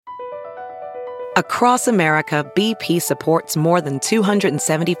Across America, BP supports more than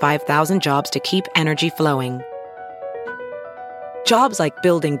 275,000 jobs to keep energy flowing. Jobs like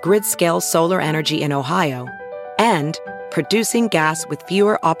building grid-scale solar energy in Ohio and producing gas with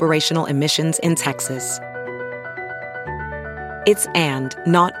fewer operational emissions in Texas. It's and,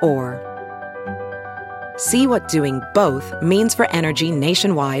 not or. See what doing both means for energy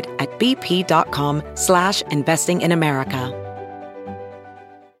nationwide at bp.com/investing in America.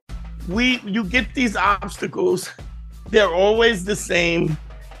 You get these obstacles. They're always the same.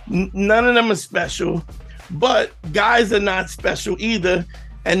 None of them are special, but guys are not special either.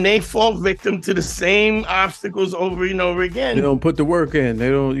 And they fall victim to the same obstacles over and over again. They don't put the work in. They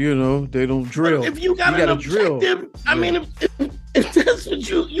don't, they don't drill. But if you got an objective, I mean, if that's what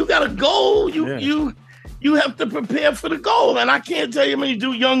you got a goal, you have to prepare for the goal. And I can't tell you how many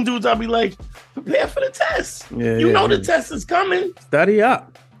young dudes, I'll be like, prepare for the test. The test is coming. Study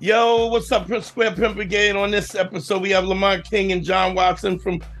up. Yo, what's up, Square Pimp Brigade? On this episode, we have Lamont King and Jon Watson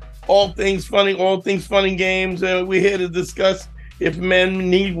from All Things Funny Games. And we're here to discuss if men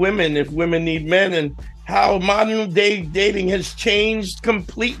need women, if women need men, and how modern day dating has changed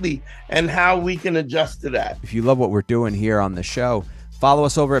completely and how we can adjust to that. If you love what we're doing here on the show, follow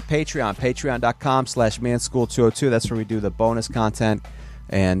us over at Patreon, patreon.com/manschool202. That's where we do the bonus content,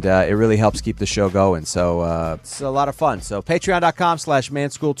 and it really helps keep the show going. So it's a lot of fun. So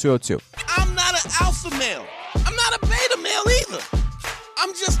patreon.com/manschool202. I'm not an alpha male. I'm not a beta male either.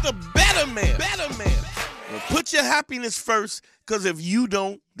 I'm just a better man. Well, put your happiness first, because if you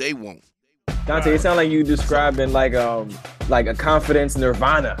don't, they won't. Dante, it sounds like you describing like a confidence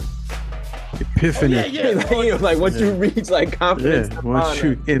nirvana. Epiphany. Like once you reach like confidence nirvana. Once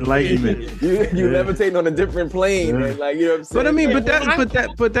you enlightenment. you levitating on a different plane. And, like, you know what I'm saying? But I mean,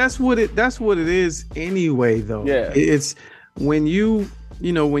 that's what it is anyway, though. Yeah. It's when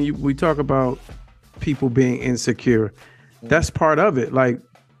we talk about people being insecure, that's part of it. Like,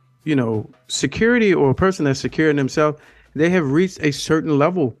 security, or a person that's secure in themselves, they have reached a certain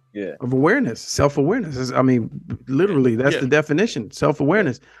level of awareness, self-awareness. I mean, literally, that's the definition,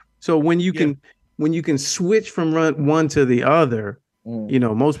 self-awareness. So when you can switch from one to the other,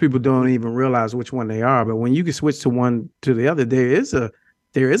 most people don't even realize which one they are. But when you can switch to one to the other, there is a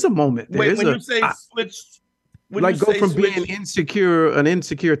moment. You say switch, go from being an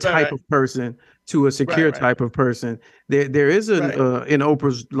insecure type of person to a secure type of person. There is in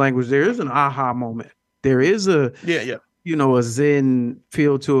Oprah's language, there is an aha moment. There is a a Zen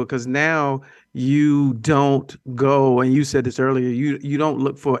feel to it, because now you don't go, and you said this earlier, you don't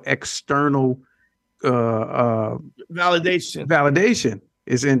look for external validation.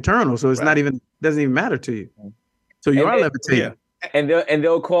 It's internal, so it's doesn't even matter to you. So you are levitating. And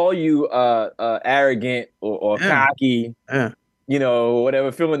they'll call you arrogant or cocky. Yeah.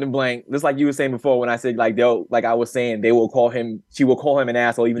 Whatever, fill in the blank. Just like you were saying before when I said she will call him an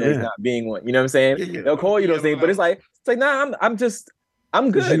asshole even though he's not being one. You know what I'm saying? Yeah. They'll call you those things, but it's like nah,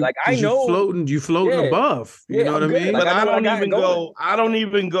 I'm good. Like I know you floating above. You know what I mean? But I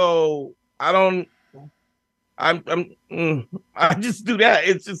don't I just do that.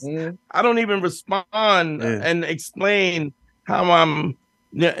 It's just I don't even respond and explain how I'm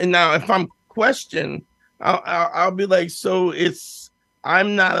now. If I'm questioned, I'll be like, so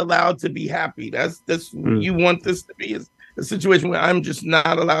I'm not allowed to be happy. That's you want this to be a situation where I'm just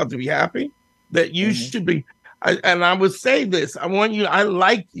not allowed to be happy? That you should be. And I would say this: I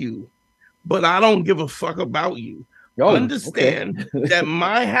like you, but I don't give a fuck about you. Understand that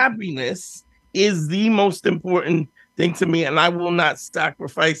my happiness is the most important thing to me, and I will not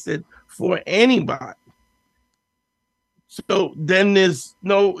sacrifice it for anybody. So then there's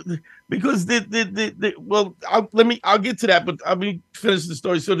no, because I'll get to that, but I'll finish the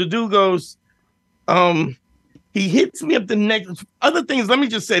story. So the dude goes, he hits me up the next, other things. Let me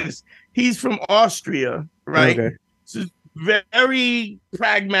just say this. He's from Austria, right? Okay. So very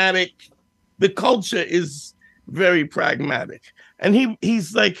pragmatic. The culture is very pragmatic. And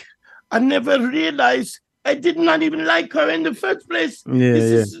he's like, I never realized I did not even like her in the first place.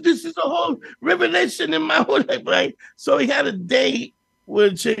 This is a whole revelation in my whole life, right? So he had a date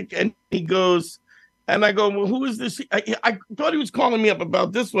with a chick, and he goes, and I go, well, who is this? I thought he was calling me up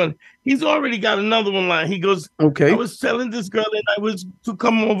about this one. He's already got another one line. He goes, okay. I was telling this girl that I was to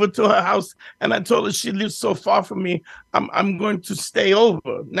come over to her house, and I told her she lives so far from me. I'm going to stay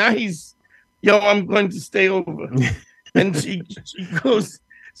over. Now he's, I'm going to stay over. And she goes,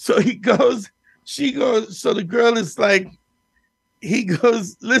 so he goes, she goes, so the girl is like, he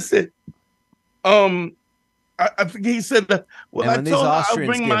goes, listen, I I forget. He said, "Well, and I when these told her I'll Austrians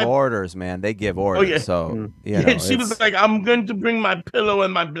bring give my." orders, man, they give orders. yeah. So She was like, "I'm going to bring my pillow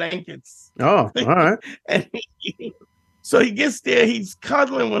and my blankets." Oh, all right. And so he gets there. He's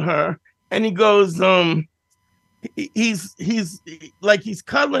cuddling with her, and he goes, he's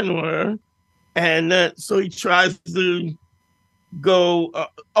cuddling with her, and so he tries to go.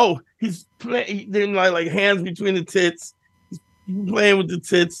 He's playing like hands between the tits. He's playing with the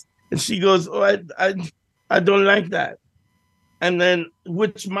tits, and she goes, "Oh, I don't like that." And then,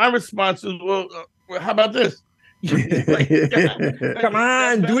 which my response was, "Well, how about this?" Like, come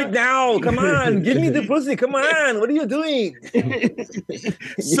on, do it now. Come on, give me the pussy. Come on, what are you doing?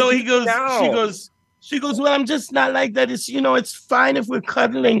 So he goes, she goes, "Well, I'm just not like that. It's, it's fine if we're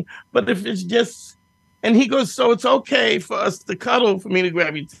cuddling, but if it's just," and he goes, "So it's okay for us to cuddle, for me to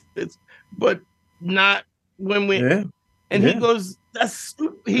grab your tits, but not when we," and he goes, "That's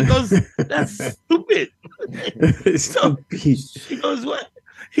stupid." He goes, "That's stupid." So he goes, "What?"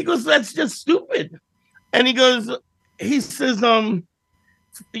 He goes, "That's just stupid." And he says,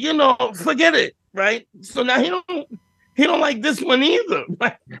 forget it, right? So now he don't like this one either.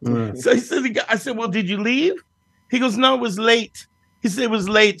 Right? So he says, I said, "Well, did you leave?" He goes, "No, it was late." He said, "It was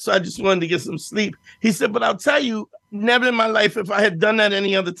late, so I just wanted to get some sleep." He said, "But I'll tell you, never in my life, if I had done that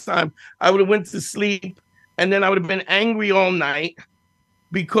any other time, I would have went to sleep, and then I would have been angry all night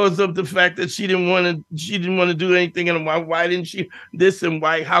because of the fact that she didn't want to do anything, and why didn't she this, and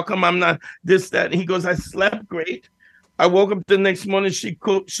why, how come I'm not this, that?" And he goes, "I slept great. I woke up the next morning, she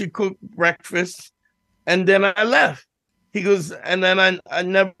cooked breakfast, and then I left." He goes, "And then I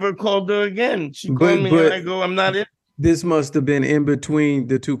never called her again. She called me, and I go, I'm not in." This must have been in between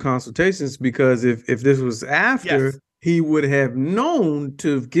the two consultations, because if this was after, he would have known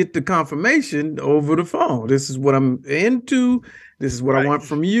to get the confirmation over the phone. "This is what I'm into. This is what I want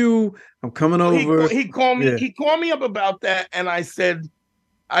from you. I'm coming over." He called me. Yeah. He called me up about that, and I said,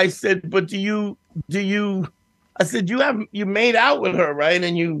 "But do you?" I said, "You made out with her, right?"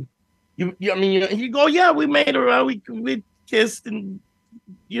 And he go, "Yeah, we made her out. We kissed and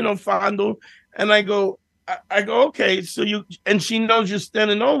fondled." And I go, "Okay, so and she knows you're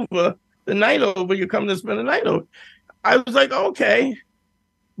spending over the night over. You're coming to spend the night over." I was like, "Okay,"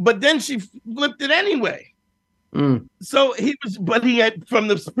 but then she flipped it anyway. So he had from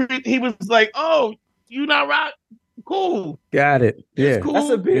the street, he was like, "Oh, you not right? Cool, got it." Yeah, cool.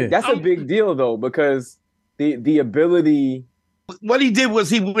 That's a big deal though, because the ability. What he did was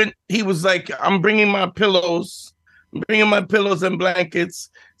he was like, "I'm bringing my pillows and blankets."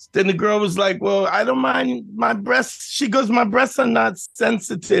 Then the girl was like, "Well, I don't mind my breasts." She goes, "My breasts are not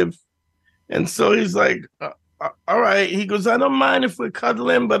sensitive," and so he's like, "All right." He goes, "I don't mind if we're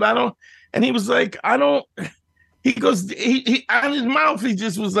cuddling, but I don't." And he was like, "I don't." He goes, he out of his mouth, he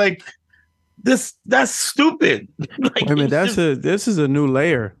just was like, that's stupid." Like, I mean, this is a new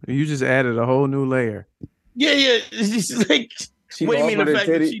layer. You just added a whole new layer. Yeah. She's like, she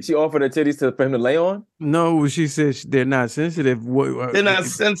offered her titties for him to lay on? No, she said they're not sensitive. They're not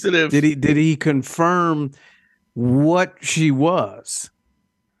sensitive. Did he confirm what she was?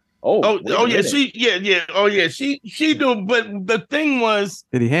 Oh yeah, she do. But the thing was,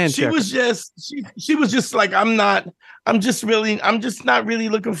 did he hand she check was her? she was just like, I'm just not really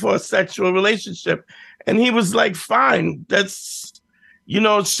looking for a sexual relationship. And he was like, "Fine, that's," she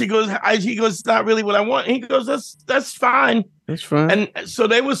goes, he goes, "It's not really what I want." He goes, that's fine. That's fine. And so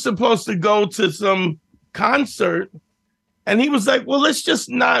they were supposed to go to some concert, and he was like, "Well, let's just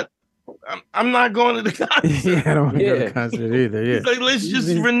not. I'm not going to the concert." Yeah, I don't want to go to the concert either. Yeah, he's like, "Let's just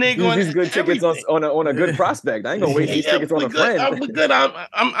renege on these good tickets on a good prospect. I ain't gonna waste these tickets on a friend." I'm good.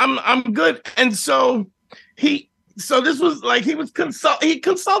 I'm good. And so this was like, he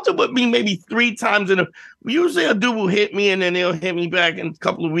consulted with me maybe 3 times usually a dude will hit me and then he'll hit me back in a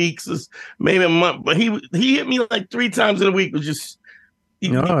couple of weeks, or maybe a month. But he hit me like 3 times in a week, was just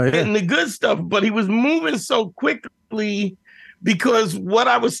getting the good stuff. But he was moving so quickly, because what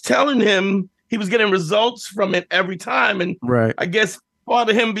I was telling him, he was getting results from it every time. And right. I guess part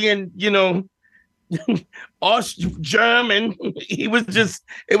of him being, German, it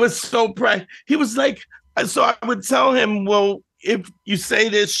was so he was like, so I would tell him, "Well, if you say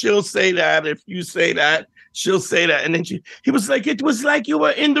this, she'll say that. If you say that, she'll say that." And then he was like, "It was like you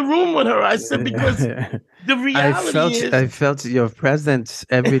were in the room with her." I said, "Because the reality I felt your presence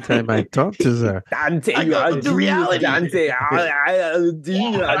every time I talked to her." Dante, the reality.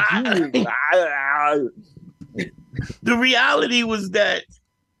 The reality was that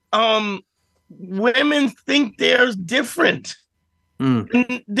women think they're different. They're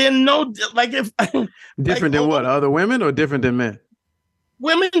if different than what? Other women, or different than men?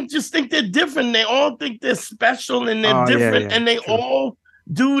 women just think they're different. They all think they're special and they're different, and they all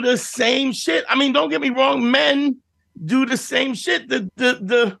do the same shit. I mean, don't get me wrong, men do the same shit. And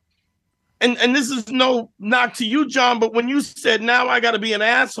this is no knock to you, John, but when you said now I got to be an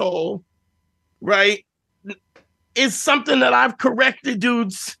asshole, right? It's something that I've corrected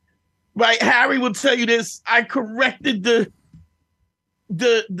dudes. Right, Harry will tell you this. I corrected the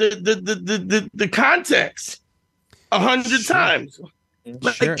context 100 times.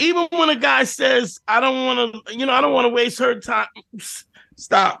 Like even when a guy says, "I don't want to waste her time,"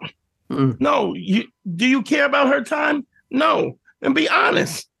 stop. No, do you care about her time? No, and be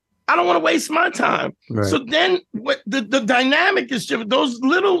honest. I don't want to waste my time. Right. So then, what the dynamic is different. Those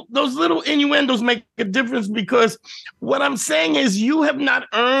little innuendos make a difference, because what I'm saying is you have not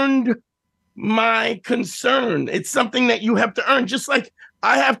earned my concern. It's something that you have to earn, just like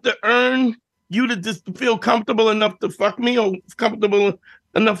I have to earn you to just feel comfortable enough to fuck me, or comfortable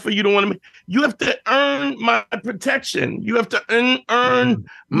enough for you to want to. You have to earn my protection. You have to earn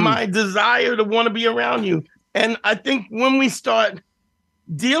my desire to want to be around you. And I think when we start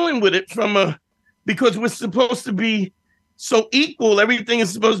dealing with it because we're supposed to be so equal, everything is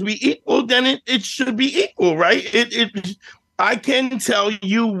supposed to be equal, then it should be equal, right? I can tell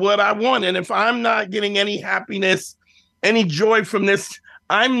you what I want, and if I'm not getting any happiness, any joy from this,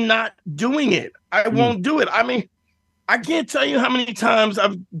 I'm not doing it. I won't do it. I mean, I can't tell you how many times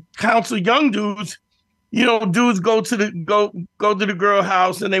I've counseled young dudes. Dudes go to the girl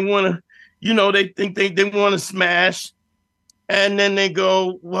house and they want to, they think they want to smash. And then they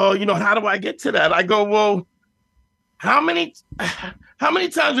go, well, how do I get to that? I go, well, how many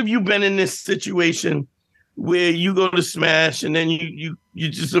times have you been in this situation where you go to smash and then you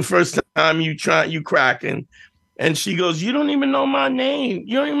just the first time you crack and she goes, you don't even know my name.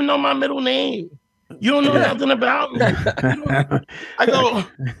 You don't even know my middle name. You don't know nothing about me. I go,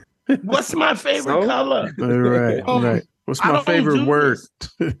 what's my favorite color? Right. What's my favorite word?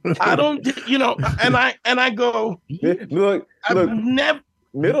 I don't, and I go, look,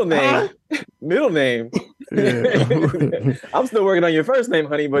 middle name. Middle name. Yeah. I'm still working on your first name,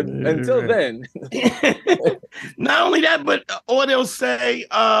 honey, but until then. Not only that, but or they'll say,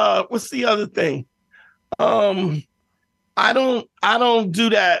 what's the other thing? I don't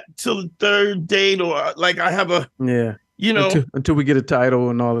do that till the third date, or like I have a until we get a title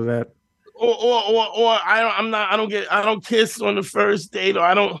and all of that. Or I don't kiss on the first date, or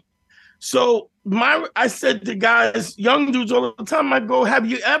I don't. So I said to guys, young dudes all the time, I go, have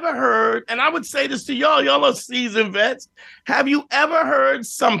you ever heard, and I would say this to y'all are seasoned vets, have you ever heard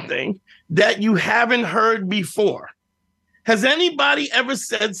something that you haven't heard before? Has anybody ever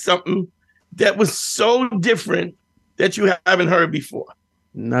said something that was so different that you haven't heard before?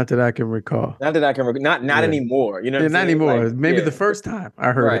 Not that I can recall. Not anymore. You know, not anymore. Like, maybe the first time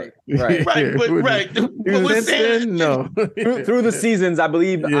I heard it. Right. But we're saying no. through the seasons, I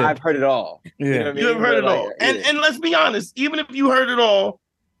believe I've heard it all. Yeah, you have heard it all. And let's be honest. Even if you heard it all,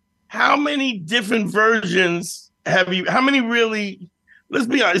 how many different versions have you? How many really? Let's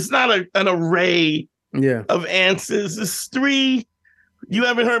be honest. It's not an array of answers. It's 3. You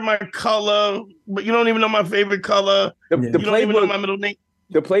haven't heard my color, but you don't even know my favorite color. You don't even know my middle name.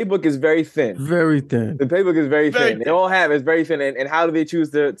 The playbook is very thin. Very thin. The playbook is very thin. They all have it's very thin, and how do they choose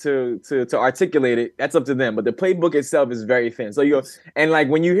to articulate it? That's up to them. But the playbook itself is very thin. So you go, and like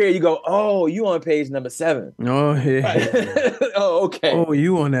when you hear, you go, "Oh, you on page number 7." Oh yeah. Right. Oh okay. Oh,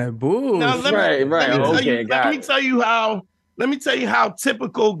 you on that bull? Now let me tell you how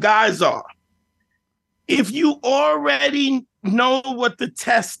typical guys are. If you already know what the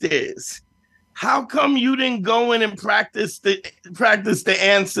test is, how come you didn't go in and practice the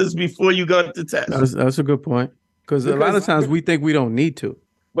answers before you got the test? That's a good point. Because a lot of times we think we don't need to.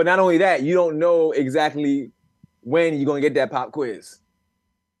 But not only that, you don't know exactly when you're going to get that pop quiz.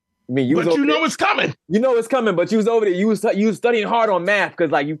 I mean, you know it's coming. You know it's coming, but you was over there. You was studying hard on math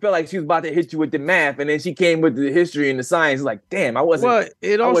because like you felt like she was about to hit you with the math, and then she came with the history and the science. Like, damn, I wasn't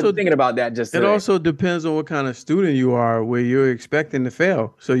thinking about that just today. It also depends on what kind of student you are, where you're expecting to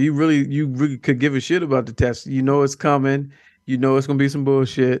fail. So you really could give a shit about the test. You know it's coming. You know it's gonna be some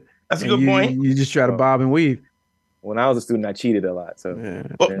bullshit. That's a good point. You just try to bob and weave. When I was a student, I cheated a lot. So,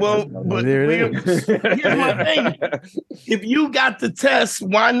 but here's my thing: if you got the test,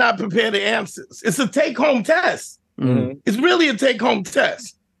 why not prepare the answers? It's a take-home test. Mm-hmm. It's really a take-home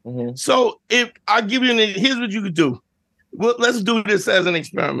test. Mm-hmm. So, if I give you here's what you could do. Well, let's do this as an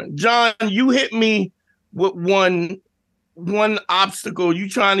experiment. John, you hit me with one obstacle. You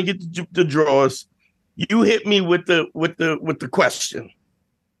trying to get the drawers. You hit me with the question.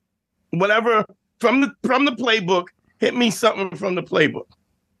 Whatever. From the playbook, Hit me something from the playbook.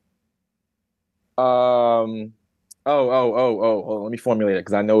 Oh. Let me formulate it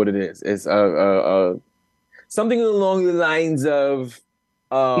because I know what it is. It's something along the lines of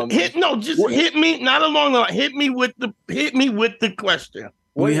hit me, not along the line. Hit me with the question.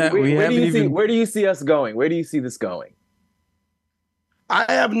 Where do you see us going? Where do you see this going?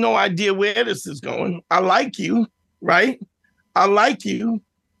 I have no idea where this is going. I like you, right? I like you,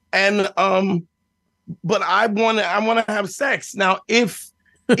 and but I want to have sex now. If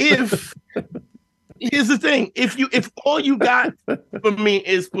here's the thing: if all you got for me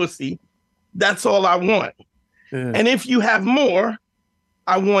is pussy, that's all I want. Yeah. And if you have more,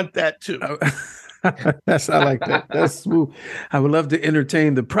 I want that too. I like that. That's smooth. I would love to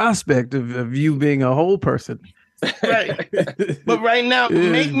entertain the prospect of you being a whole person. Right. But right now,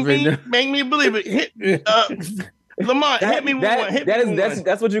 make me believe it. Lamont, hit me with one.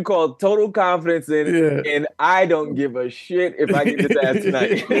 That's what you call total confidence and I don't give a shit if I get this ass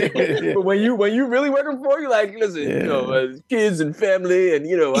tonight. But when you really working for you, like, listen, kids and family, and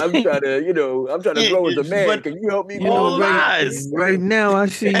I'm trying to grow as a man. Can you help me? All lies. Right now, I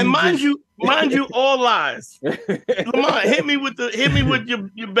see. And mind you, all lies. Lamont, hit me with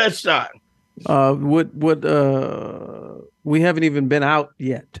your best shot. We haven't even been out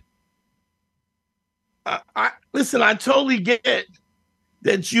yet. Listen, I totally get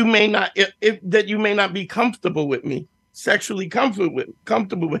that you may not be comfortable with me, sexually comfortable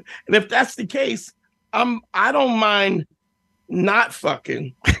with. And if that's the case, I don't mind not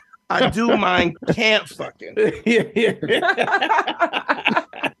fucking. I do mind can't fucking.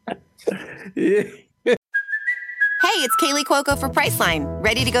 Yeah. Hey, it's Kaylee Cuoco for Priceline.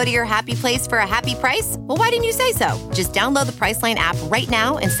 Ready to go to your happy place for a happy price? Well, why didn't you say so? Just download the Priceline app right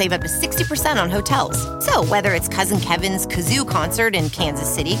now and save up to 60% on hotels. So whether it's Cousin Kevin's Kazoo Concert in Kansas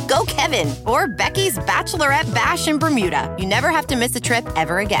City, go Kevin, or Becky's Bachelorette Bash in Bermuda, you never have to miss a trip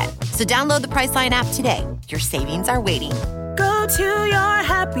ever again. So download the Priceline app today. Your savings are waiting. Go to your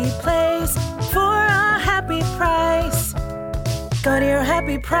happy place for a happy price. Go to your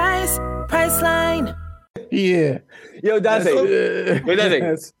happy price, Priceline. Yeah. Yo, Dante.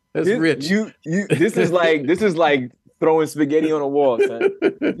 That's rich. This is like throwing spaghetti on a wall, son.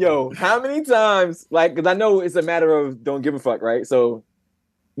 Yo, how many times, because I know it's a matter of don't give a fuck, right? So,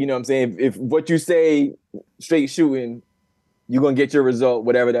 you know what I'm saying? If what you say straight shooting, you're gonna get your result,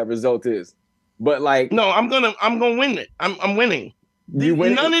 whatever that result is. But no, I'm gonna win it. I'm winning.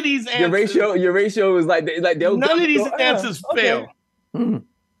 None of these answers. Your ratio is like none of these answers fail. Mm-hmm.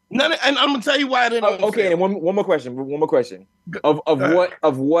 And I'm gonna tell you why I didn't. Okay, and one more question. Of what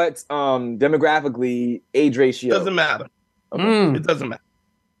demographically age ratio doesn't matter. Okay. It doesn't matter.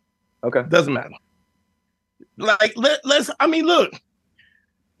 Okay, doesn't matter. Look,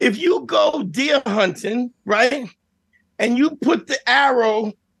 if you go deer hunting, right, and you put the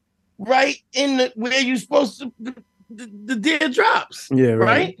arrow right in where you're supposed to, the deer drops. Yeah,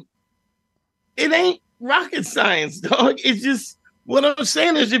 right. It ain't rocket science, dog. It's just. What I'm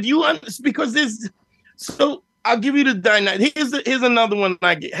saying is, if you because there's, so I'll give you the dynamic. Here's another one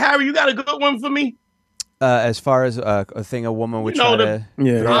I get. Harry, you got a good one for me? As far as a thing a woman would try to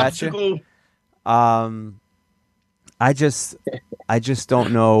throw at you? I just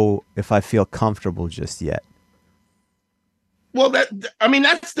don't know if I feel comfortable just yet. Well,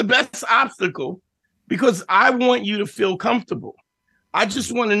 that's the best obstacle because I want you to feel comfortable. I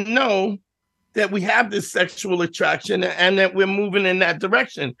just want to know that we have this sexual attraction and that we're moving in that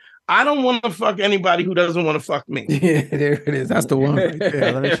direction. I don't want to fuck anybody who doesn't want to fuck me. Yeah, there it is. That's the one right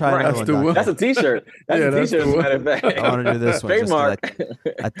there. Let me try another one. That's a t-shirt. That's a t-shirt, as a matter of fact. I want to do this one. Trademark.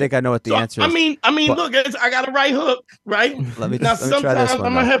 I think I know what the answer is. Look, I got a right hook, right? Let me try this one. Sometimes I'm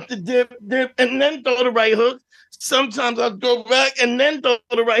going to have to dip, and then throw the right hook. Sometimes I'll go back and then throw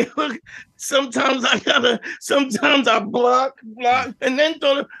the right hook. Sometimes I block, and then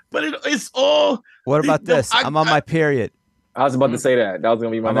throw but it's all. What about this? I'm on my period. I was about to say that. That was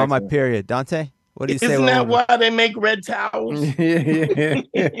going to be my I'm on my period. Dante, what do you say? Isn't that why they make red towels?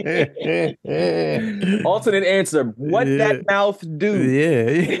 Alternate answer. What that mouth do? Yeah.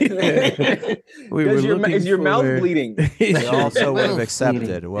 Is your mouth bleeding? They also would have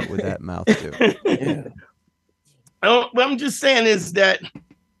accepted. What would that mouth do? Yeah. What I'm just saying is that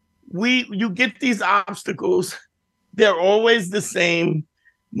you get these obstacles. They're always the same.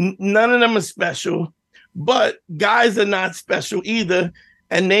 None of them are special, but guys are not special either.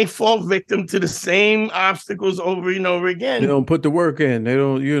 And they fall victim to the same obstacles over and over again. They don't put the work in. They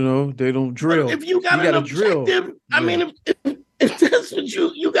don't, they don't drill. But if you got an objective, if that's what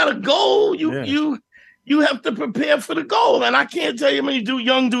you got a goal, you have to prepare for the goal. And I can't tell you how many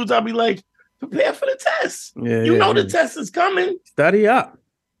young dudes I'll be like, prepare for the test. Yeah, the test is coming. Study up.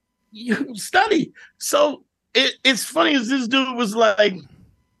 You study. So it's funny as this dude was like,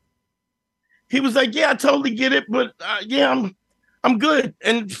 he was like, yeah, I totally get it, but I'm good,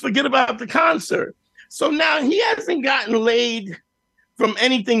 and forget about the concert. So now he hasn't gotten laid from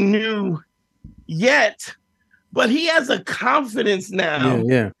anything new yet, but he has a confidence now.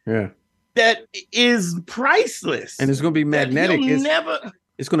 Yeah. That is priceless, and it's going to be magnetic.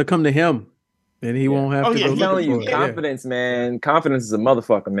 It's going to come to him, and he won't have to go. I'm telling you, confidence, man. Confidence is a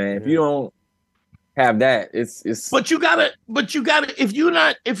motherfucker, man. If you don't have that, it's. But you gotta. If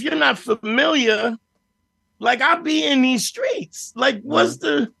you're not familiar, like I'll be in these streets. Like, what's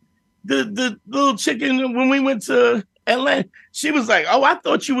the little chicken when we went to Atlanta? She was like, "Oh, I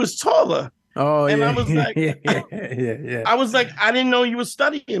thought you was taller." Oh, and yeah. I was like, yeah. I was like, I didn't know you were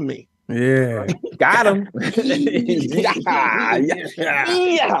studying me. Yeah. Got him. yeah.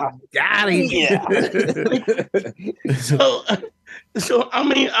 Got him. Yeah. So I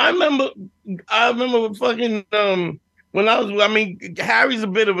mean, I remember fucking when Harry's a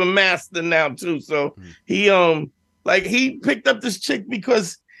bit of a master now too. So he picked up this chick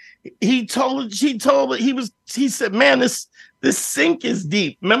because he said, man, this sink is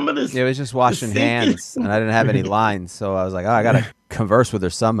deep. Remember this? Yeah, it was just washing hands, and I didn't have any lines, so I was like, oh, I gotta converse with her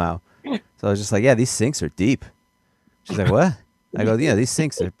somehow. So I was just like, yeah, these sinks are deep. She's like, what? I go, yeah, these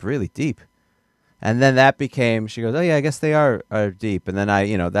sinks are really deep. And then that became, she goes, oh yeah, I guess they are deep. And then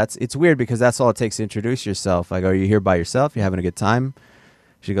it's weird because that's all it takes to introduce yourself. I go, are you here by yourself? You having a good time?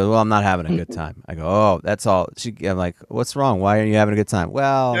 She goes, well, I'm not having a good time. I go, oh, that's all. I'm like, what's wrong? Why aren't you having a good time?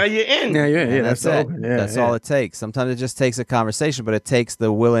 Well, now you're in. Yeah, yeah, that's it. That's all it takes. Sometimes it just takes a conversation, but it takes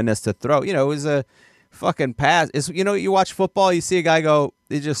the willingness to throw. It was a fucking pass. It's, you watch football, you see a guy go,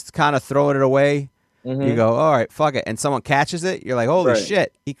 they just kind of throwing it away. Mm-hmm. You go, all right, fuck it. And someone catches it. You're like, holy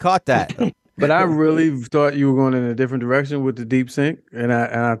shit, he caught that. But I really thought you were going in a different direction with the deep sink, and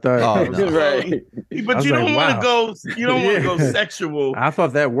I thought, right. But you don't want to go. You don't want to go sexual. I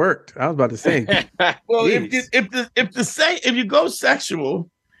thought that worked. I was about to say. Well, if you go sexual,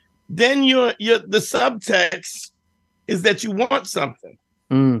 then the subtext is that you want something,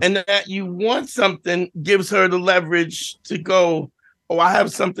 and that you want something gives her the leverage to go. Oh, I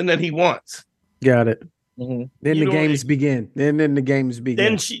have something that he wants. Got it. Mm-hmm. Then the games begin. Then the games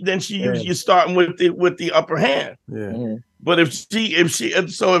begin. You're starting with the upper hand. Yeah. Mm-hmm. But if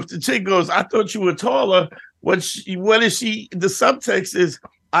the chick goes, I thought you were taller. What is she? The subtext is,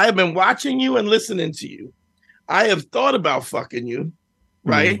 I have been watching you and listening to you. I have thought about fucking you,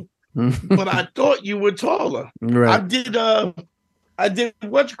 right? Mm-hmm. But I thought you were taller. Right. I did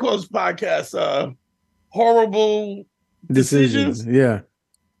what you call this podcast, Horrible Decisions. Yeah.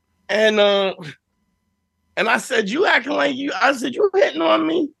 And I said, you acting like you. I said, you hitting on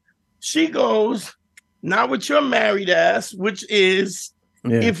me. She goes, not with your married ass, which is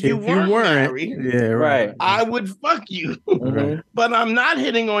if you weren't married, right. I would fuck you. Mm-hmm. But I'm not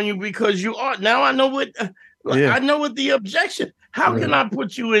hitting on you because you are. Now I know what I know what the objection. How can I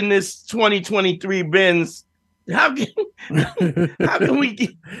put you in this 2023 Benz? How can we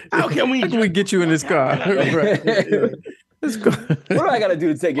get you in this car? Right. What do I got to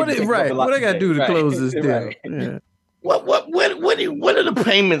do to take it? Right. What I got to do to close this deal? Right. Yeah. What do the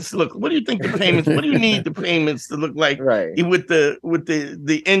payments look? What do you think the payments? What do you need the payments to look like? Right. With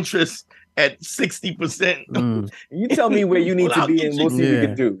the interest at 60%. You tell me where you need to be, and we'll see what we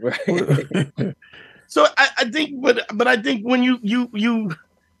can do. Right. So I think, but I think when you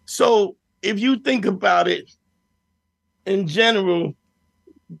so if you think about it in general,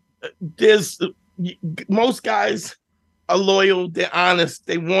 there's most guys are loyal, they're honest,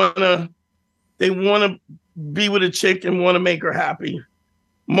 they wanna be with a chick and want to make her happy.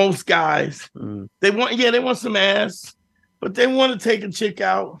 Most guys, they want some ass, but they want to take a chick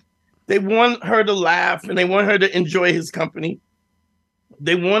out. They want her to laugh and they want her to enjoy his company.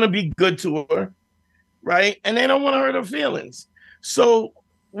 They want to be good to her, right? And they don't want to hurt her feelings. So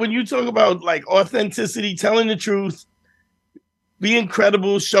when you talk about like authenticity, telling the truth, being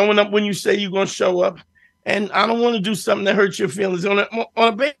credible, showing up when you say you're going to show up, and I don't want to do something that hurts your feelings. On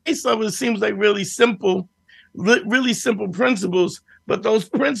a base level, it seems like really simple principles, but those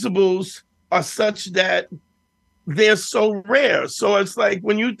principles are such that they're so rare. So it's like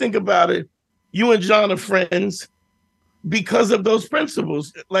when you think about it, you and John are friends because of those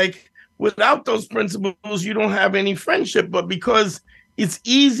principles. Like without those principles, you don't have any friendship. But because it's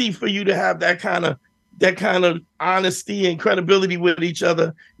easy for you to have that kind of honesty and credibility with each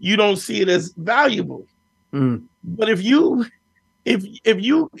other, you don't see it as valuable. But if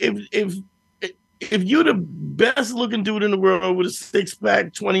if you're the best looking dude in the world with a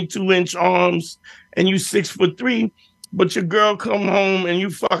 6-pack, 22-inch arms, and you 6'3", but your girl come home and you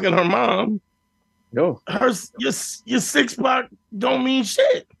fucking her mom, your 6-pack don't mean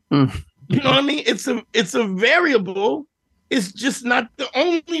shit. You know what I mean? It's a variable. It's just not the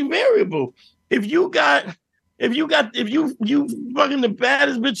only variable. If you fucking the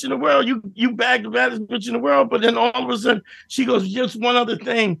baddest bitch in the world, you bag the baddest bitch in the world, but then all of a sudden she goes, just one other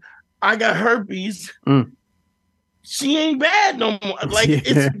thing, I got herpes. She ain't bad no more. Like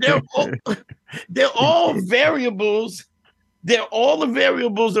they're all variables. All the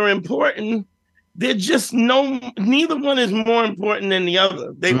variables are important. They're just neither one is more important than the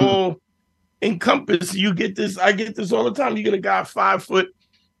other. They all encompass. You get this. I get this all the time. You get a guy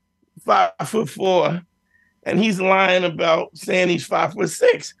 5'4", and he's lying about saying he's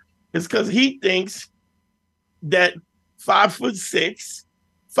 5'6". It's because he thinks that 5'6".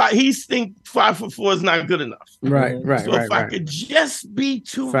 He thinks 5'4" is not good enough. Right. So if I could just be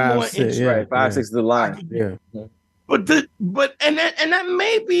 2 more inches, 5'6" is the line. But that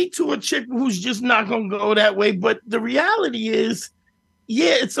may be to a chick who's just not gonna go that way. But the reality is,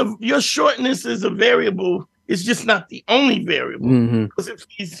 your shortness is a variable. It's just not the only variable. Because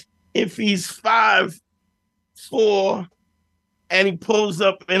if he's 5'4" and he pulls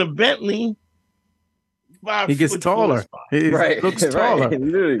up in a Bentley, he gets taller. He looks taller. He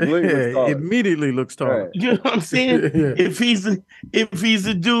immediately looks taller. Right. You know what I'm saying? If he's a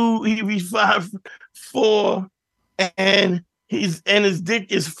dude, he's 5'4", and his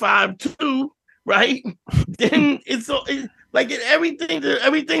dick is 5'2", right? Then it's like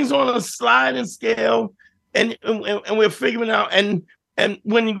everything's on a sliding scale, and we're figuring out. And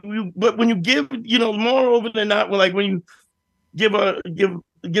when you give, more over than not, like when you give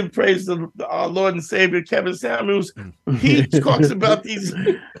praise to our Lord and Savior Kevin Samuels, he talks about these.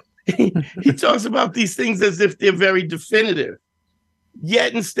 He talks about these things as if they're very definitive.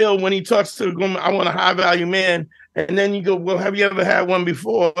 Yet and still, when he talks to a woman, I want a high value man, and then you go, well, have you ever had one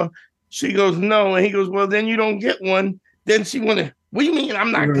before? She goes, no, and he goes, well, then you don't get one. Then she what do you mean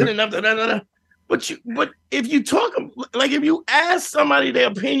I'm not good enough? But if you talk, like if you ask somebody their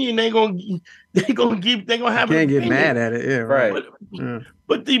opinion, they're gonna have. You can't get mad at it, right?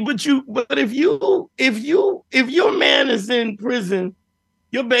 But if your man is in prison,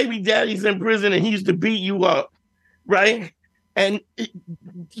 your baby daddy's in prison, and he used to beat you up, right?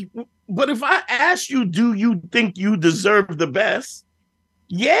 But if I ask you, do you think you deserve the best?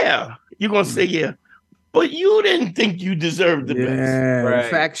 Yeah, you're gonna say yeah. But you didn't think you deserved the best.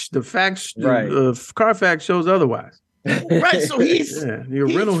 Right. The facts, Carfax shows otherwise. Right. So your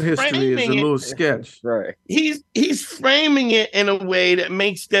rental history is a little sketch. Right. He's framing it in a way that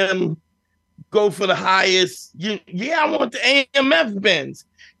makes them go for the highest. I want the AMF Benz.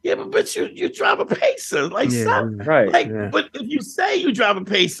 Yeah, but you drive a Pacer. Like, stop. Right. But if you say you drive a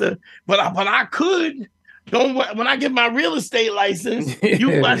Pacer, but I could. When I get my real estate license,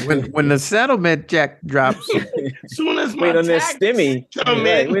 when the settlement check drops, soon as my wait on that stimmy come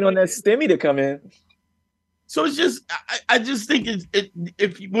in, wait on that stimmy to come in. So it's just, I just think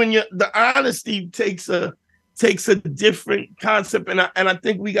when the honesty takes a different concept, and I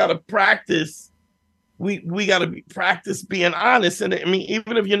think we got to practice. We got to practice being honest, and I mean,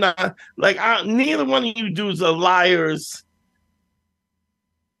 even if you're not neither one of you dudes are liars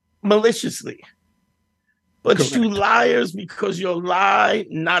maliciously. But correct. You liars because you lie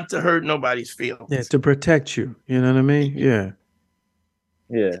not to hurt nobody's feelings. Yeah, to protect you. You know what I mean? Yeah.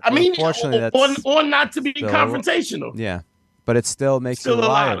 Yeah. I mean, or not to be confrontational. Yeah. But it still makes you a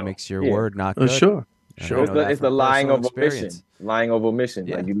liar. It makes your word not good. Sure. It's the lying of omission. Lying of omission.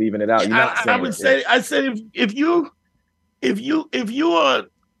 Yeah. Like you're leaving it out. You're not saying I said if you lie,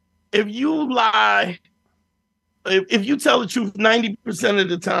 if you tell the truth 90% of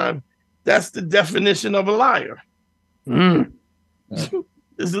the time, that's the definition of a liar. This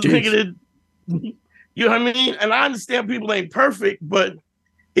is nigga that, you know what I mean? And I understand people ain't perfect, but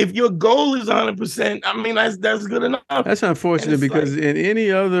if your goal is 100%, I mean that's good enough. That's unfortunate because in any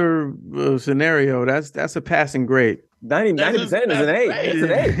other scenario, that's a passing grade. 90% is an A. That's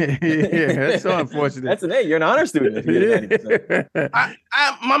an A. Yeah, that's so unfortunate. That's an A. You're an honor student if you get 90%.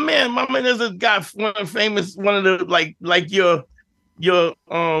 My man, there's a guy, one of the like your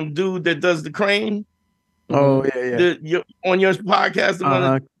dude that does the crane. Oh yeah. On your podcast.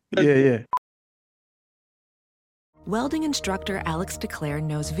 Yeah. Welding instructor Alex DeClaire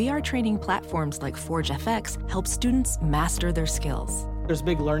knows VR training platforms like Forge FX help students master their skills. There's a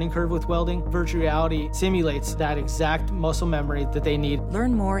big learning curve with welding. Virtual reality simulates that exact muscle memory that they need.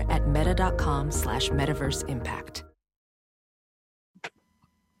 Learn more at meta.com/metaverseimpact.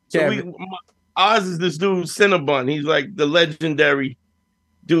 So Oz is this dude Cinnabon. He's like the legendary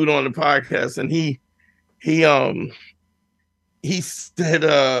dude on the podcast, and he said,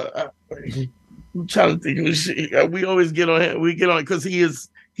 I'm trying to think. We always get on him. We get on because he is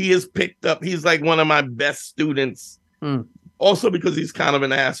picked up. He's like one of my best students. Also because he's kind of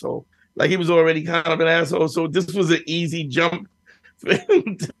an asshole. Like he was already kind of an asshole, so this was an easy jump for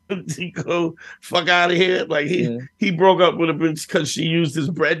him to go fuck out of here. Like he broke up with her because she used his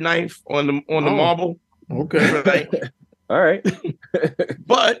bread knife on the marble. Okay, right? All right.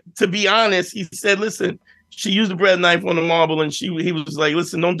 But to be honest, he said, "Listen, she used the bread knife on the marble, and he was like,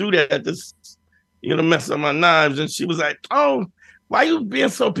 listen, don't do that. This you're gonna mess up my knives." And she was like, "Oh, why you being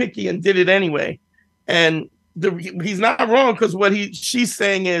so picky?" And did it anyway. And he's not wrong because what she's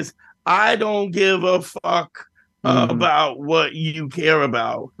saying is, I don't give a fuck about what you care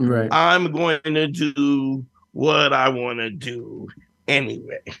about. Right. I'm going to do what I want to do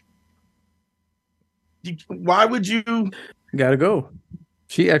anyway. Why would you? Gotta go.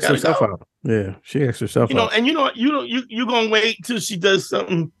 She asked herself out. Yeah, she asked herself out. And you're gonna wait till she does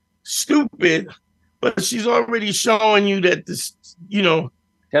something stupid, but she's already showing you that this,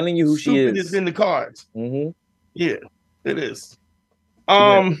 telling you who she is in the cards. Mm-hmm. Yeah, it is.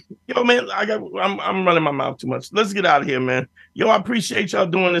 Yo, man, I'm running my mouth too much. Let's get out of here, man. Yo, I appreciate y'all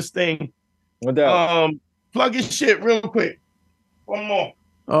doing this thing. No doubt. Plug your shit real quick. One more.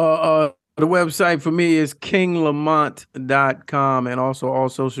 The website for me is kinglamont.com, and also all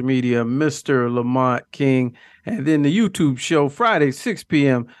social media, Mr. Lamont King. And then the YouTube show, Friday, 6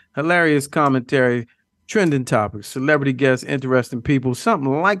 p.m. Hilarious commentary, trending topics, celebrity guests, interesting people,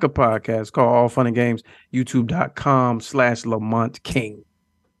 something like a podcast called All Fun and Games, youtube.com/Lamont King.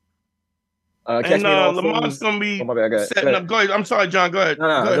 And Lamont's going to be setting up. Go ahead. I'm sorry, John. Go ahead. No,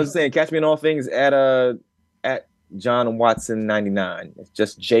 I was just saying, catch me in all things at Jon Watson 99. It's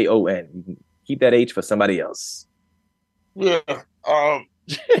just JON. You can keep that H for somebody else. Yeah.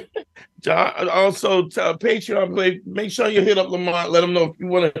 John, also Patreon, make sure you hit up Lamont. Let him know if you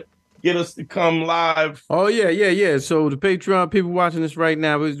want to get us to come live. Oh yeah. So the Patreon people watching this right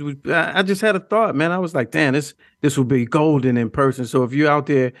now, I just had a thought, man. I was like, damn, this will be golden in person. So if you're out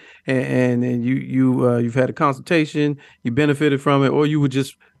there and you've had a consultation, you benefited from it, or you would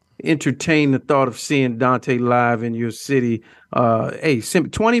just entertain the thought of seeing Dante live in your city, hey,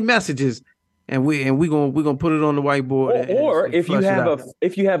 send 20 messages and we're gonna put it on the whiteboard. Or if you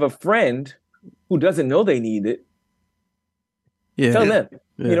have a friend who doesn't know they need it, tell them.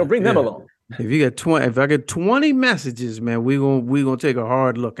 Bring them along. If I get 20 messages, man, we're gonna take a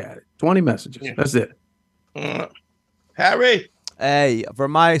hard look at it. 20 messages. Yeah. That's it. Harry. Hey, for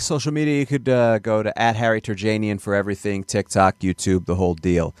my social media, you could go to @HarryTurjanian for everything, TikTok, YouTube, the whole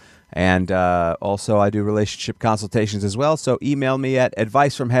deal. And also, I do relationship consultations as well, so email me at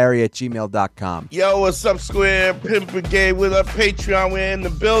advicefromharry@gmail.com. Yo, what's up, Square? Pimp Brigade with our Patreon. We're in the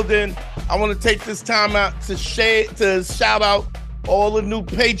building. I want to take this time out to shout out all the new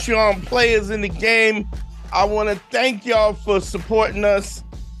Patreon players in the game. I want to thank y'all for supporting us.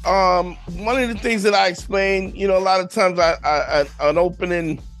 One of the things that I explain, a lot of times I an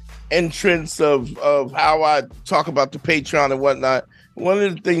opening entrance of how I talk about the Patreon and whatnot. One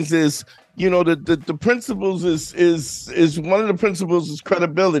of the things is, the principles is one of the principles is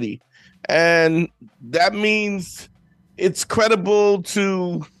credibility. And that means it's credible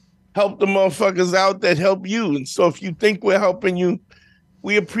to help the motherfuckers out that help you. And so if you think we're helping you,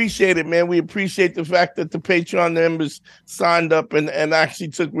 we appreciate it, man. We appreciate the fact that the Patreon members signed up and actually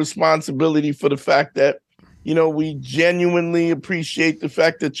took responsibility for the fact that, we genuinely appreciate the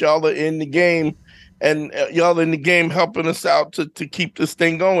fact that y'all are in the game and y'all in the game helping us out to keep this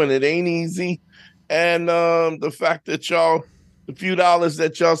thing going. It ain't easy. And the fact that y'all, the few dollars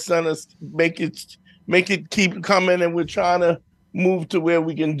that y'all sent us, make it keep coming. And we're trying to move to where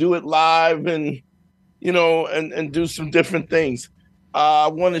we can do it live and, and do some different things. I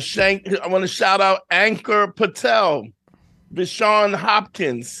want to shout out Anchor Patel, Vishawn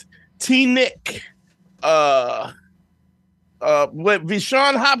Hopkins, T. Nick. Vishawn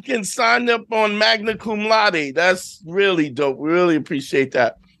Hopkins signed up on Magna Cum Laude. That's really dope. We really appreciate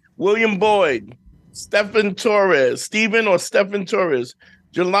that. William Boyd, Stephen Torres,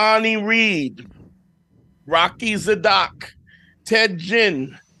 Jelani Reed, Rocky Zadok, Ted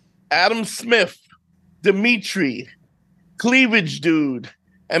Jin, Adam Smith, Dimitri, Cleavage Dude,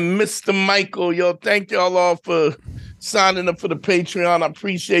 and Mr. Michael. Yo, thank y'all all for signing up for the Patreon. I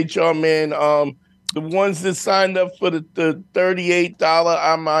appreciate y'all, man. The ones that signed up for the $38,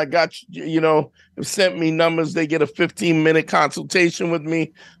 I got have sent me numbers. They get a 15-minute consultation with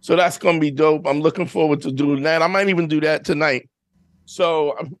me. So that's gonna be dope. I'm looking forward to doing that. I might even do that tonight.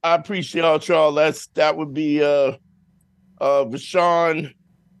 So I appreciate y'all. That would be Vashon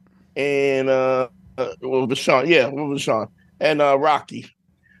and Vashon and Rocky.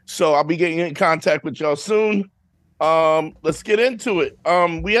 So I'll be getting in contact with y'all soon. Let's get into it.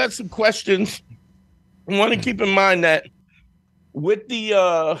 We had some questions. I want to keep in mind that with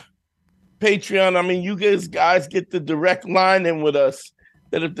the Patreon, I mean, you guys get the direct line in with us.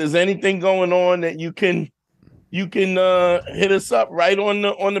 That if there's anything going on, that you can hit us up right on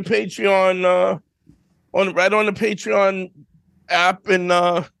the Patreon on the Patreon app and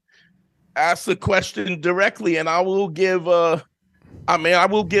ask the question directly, and I will give a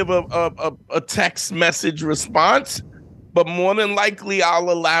text message response, but more than likely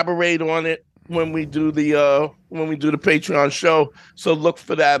I'll elaborate on it when we do the Patreon show. So look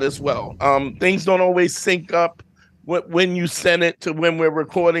for that as well. Things don't always sync up when you send it to when we're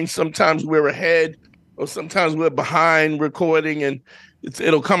recording. Sometimes we're ahead, or sometimes we're behind recording, and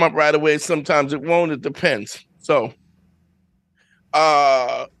it'll come up right away. Sometimes it won't. It depends. So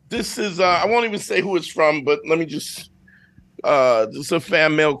this is I won't even say who it's from, but let me just this is a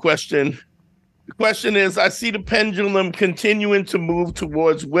fan mail question. The question is, I see the pendulum continuing to move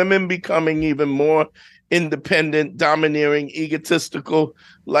towards women becoming even more independent, domineering, egotistical,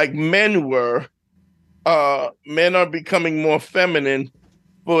 like men were. Men are becoming more feminine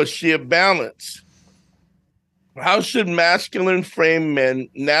for sheer balance. How should masculine frame men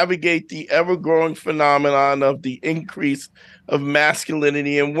navigate the ever-growing phenomenon of the increase of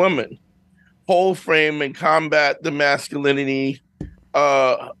masculinity in women? Whole frame and combat the masculinity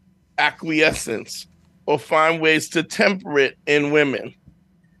acquiescence, or find ways to temper it in women?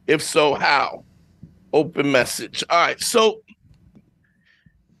 If so, how? Open message. All right, so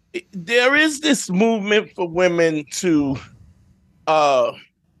there is this movement for women to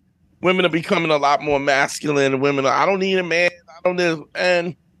women are becoming a lot more masculine, and women are, I don't need a man, I don't need,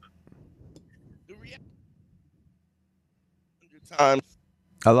 and the reality times.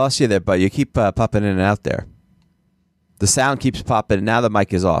 I lost you there, but you keep popping in and out there. The sound keeps popping. Now the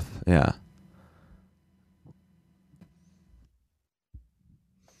mic is off. Yeah.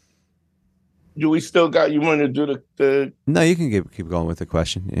 Do we still got, you want to do the No, you can keep going with the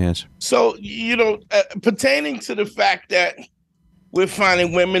question. Yes. So, pertaining to the fact that we're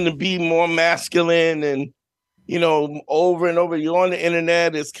finding women to be more masculine, and, over and over, you're on the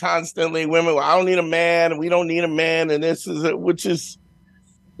internet, it's constantly women, well, I don't need a man, we don't need a man, and this is it, which is,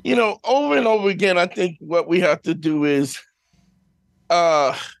 over and over again. I think what we have to do is,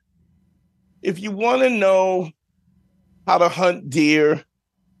 if you want to know how to hunt deer,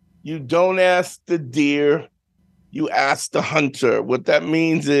 you don't ask the deer, you ask the hunter. What that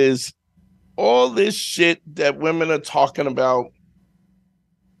means is all this shit that women are talking about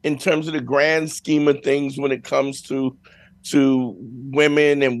in terms of the grand scheme of things when it comes to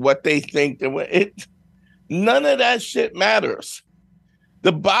women and what they think, none of that shit matters.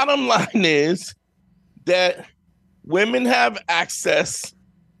 The bottom line is that women have access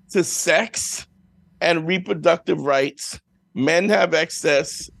to sex and reproductive rights. Men have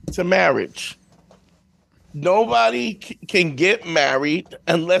access to marriage. Nobody can get married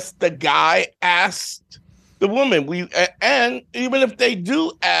unless the guy asked the woman. And even if they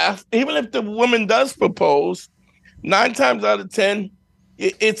do ask, even if the woman does propose, 9 times out of 10,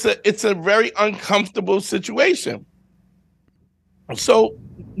 it's a very uncomfortable situation. So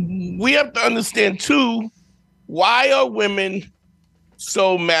we have to understand too, why are women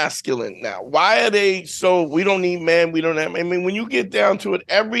so masculine now? Why are they so, we don't need men, we don't have, I mean, when you get down to it,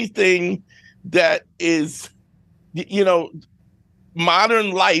 everything that is,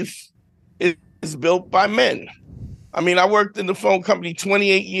 modern life is built by men. I mean, I worked in the phone company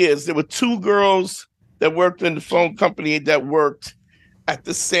 28 years. There were 2 girls that worked in the phone company that worked at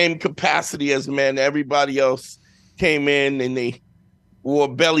the same capacity as men. Everybody else came in and they wore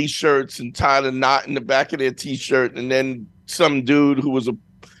belly shirts and tied a knot in the back of their t-shirt, and then some dude who was a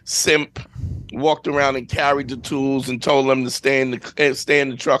simp walked around and carried the tools and told them to stay in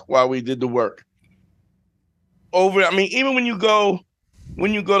the truck while we did the work. Even when you go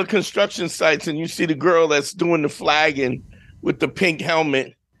to construction sites and you see the girl that's doing the flagging with the pink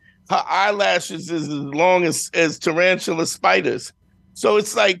helmet, her eyelashes is as long as tarantula spiders. So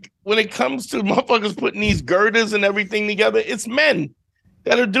it's like, when it comes to motherfuckers putting these girders and everything together, it's men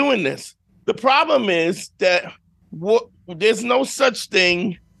that are doing this. The problem is that there's no such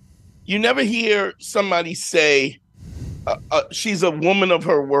thing. You never hear somebody say she's a woman of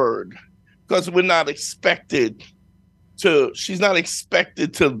her word, because she's not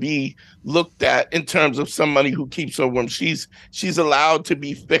expected to be looked at in terms of somebody who keeps her word. She's allowed to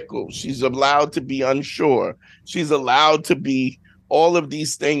be fickle. She's allowed to be unsure. She's allowed to be all of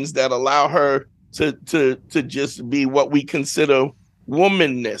these things that allow her to just be what we consider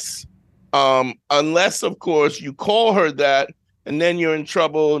womanness. Unless, of course, you call her that, and then you're in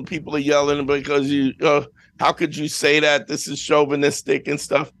trouble, and people are yelling because how could you say that? This is chauvinistic and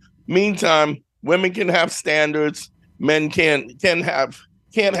stuff. Meantime, women can have standards, men can't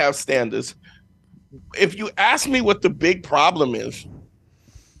have standards. If you ask me what the big problem is,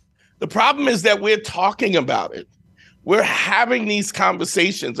 the problem is that we're talking about it. We're having these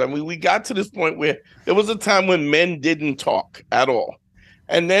conversations. I mean, we got to this point where there was a time when men didn't talk at all.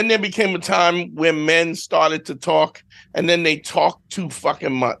 And then there became a time when men started to talk, and then they talked too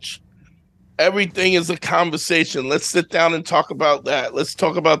fucking much. Everything is a conversation. Let's sit down and talk about that. Let's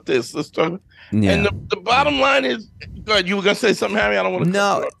talk about this. Let's talk. Yeah. And the bottom line is, God, you were gonna say something, Harry? I don't want to.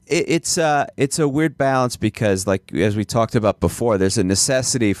 No, it's a weird balance because, like as we talked about before, there's a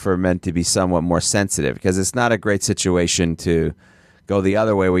necessity for men to be somewhat more sensitive because it's not a great situation to go the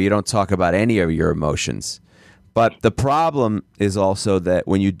other way where you don't talk about any of your emotions. But the problem is also that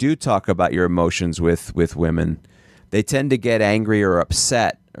when you do talk about your emotions with women, they tend to get angry or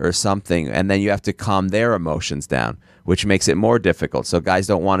upset or something, and then you have to calm their emotions down, which makes it more difficult. So guys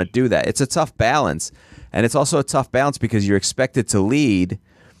don't want to do that. It's a tough balance, and it's also a tough balance because you're expected to lead,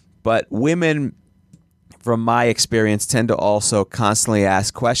 but women, from my experience, tend to also constantly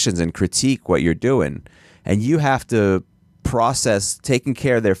ask questions and critique what you're doing, and you have to process taking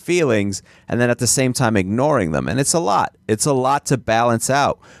care of their feelings and then at the same time ignoring them. And it's a lot to balance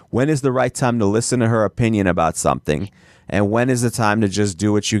out. When is the right time to listen to her opinion about something, and when is the time to just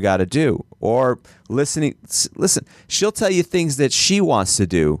do what you got to do? Or listen, she'll tell you things that she wants to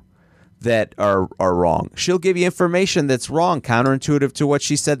do that are wrong. She'll give you information that's wrong, counterintuitive to what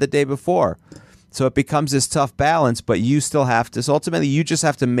she said the day before. So it becomes this tough balance, but you still have to, so ultimately you just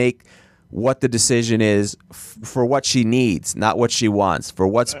have to make what the decision is for what she needs, not what she wants, for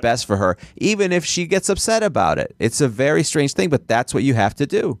what's best for her, even if she gets upset about it. It's a very strange thing, but that's what you have to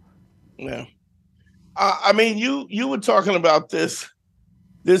do. Yeah. I mean, you were talking about this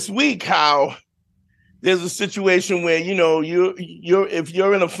week, how there's a situation where, you're if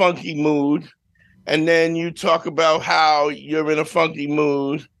you're in a funky mood, and then you talk about how you're in a funky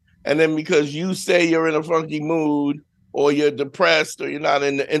mood, and then because you say you're in a funky mood, or you're depressed, or you're not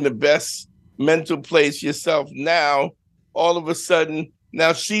in the best mental place yourself, now all of a sudden,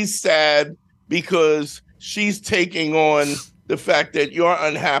 now she's sad because she's taking on the fact that you're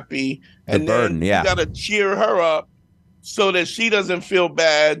unhappy, and then you gotta cheer her up so that she doesn't feel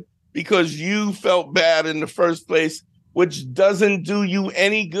bad because you felt bad in the first place, which doesn't do you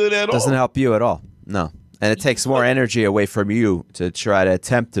any good at all. Doesn't help you at all. No. And it takes more energy away from you to try to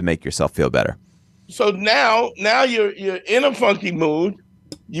attempt to make yourself feel better. So now you're in a funky mood.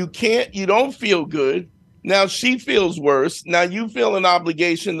 You don't feel good. Now she feels worse. Now you feel an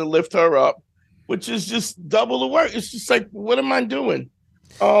obligation to lift her up, which is just double the work. It's just like, what am I doing?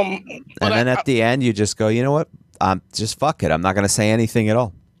 And then at the end, you just go, you know what? Just fuck it. I'm not going to say anything at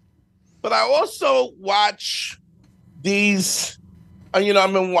all. But I also watch these, I've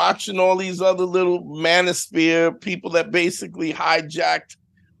been watching all these other little manosphere people that basically hijacked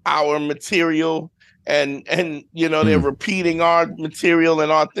our material. And they're repeating our material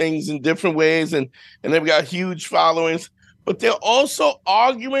and our things in different ways, and they've got huge followings. But they're also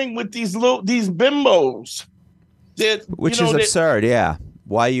arguing with these bimbos, which is absurd. Yeah,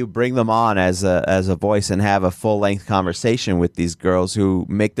 why you bring them on as a voice and have a full length conversation with these girls who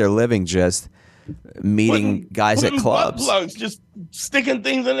make their living just meeting guys at clubs, butt plugs, just sticking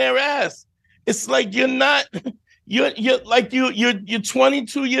things in their ass. It's like you're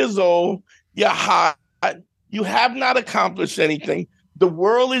 22 years old. You're hot. You have not accomplished anything. The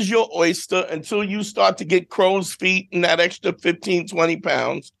world is your oyster until you start to get crow's feet and that extra 15, 20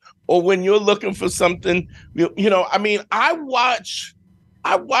 pounds. Or when you're looking for something, I watched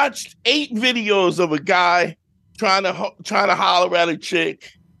 8 videos of a guy trying to holler at a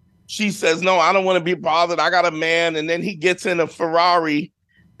chick. She says, no, I don't want to be bothered. I got a man. And then he gets in a Ferrari,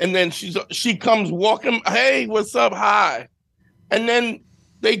 and then she comes walking. Hey, what's up? Hi. And then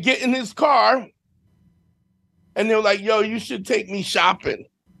they get in his car, and they're like, yo, you should take me shopping.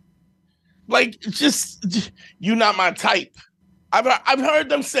 Like, just, you're not my type. I've heard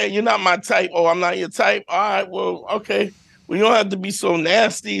them say, you're not my type. Oh, I'm not your type. All right, well, okay. Well, you don't have to be so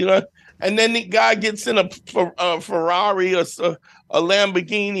nasty, And then the guy gets in a Ferrari or a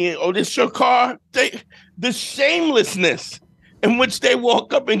Lamborghini. Oh, this your car? The shamelessness in which they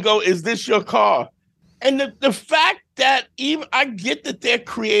walk up and go, is this your car? And the fact that I get that they're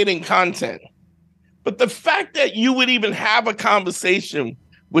creating content, but the fact that you would even have a conversation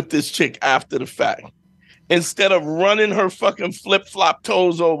with this chick after the fact instead of running her fucking flip-flop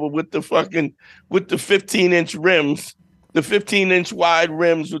toes over with the 15-inch rims, the 15-inch wide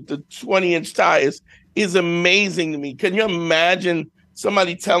rims with the 20-inch tires is amazing to me. Can you imagine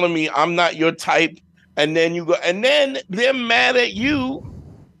somebody telling me I'm not your type, and then you go, and then they're mad at you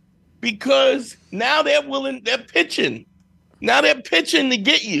because now they're pitching. Now they're pitching to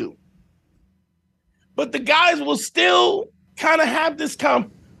get you. But the guys will still kind of have this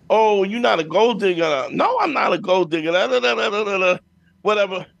oh, you're not a gold digger. No, I'm not a gold digger.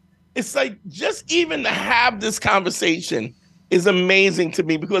 Whatever. It's like, just even to have this conversation is amazing to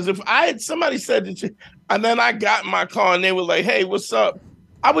me, because if I had somebody said that you, and then I got in my car and they were like, hey, what's up?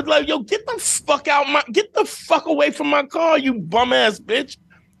 I would like, yo, get the fuck away from my car, you bum ass bitch.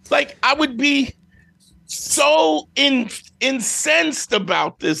 Like, I would be so incensed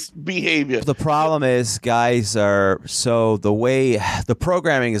about this behavior. The problem is, guys the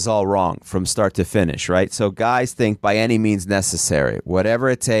programming is all wrong from start to finish, right? So guys think by any means necessary, whatever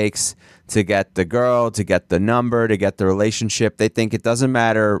it takes to get the girl, to get the number, to get the relationship. They think it doesn't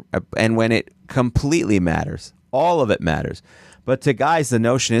matter, and when it completely matters, all of it matters. But to guys, the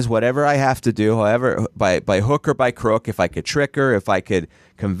notion is whatever I have to do, however, by hook or by crook, if I could trick her, if I could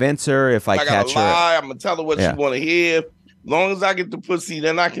convince her, if I catch her. I'm going to tell her what she want to hear. As long as I get the pussy,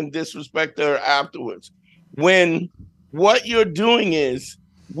 then I can disrespect her afterwards. When what you're doing is,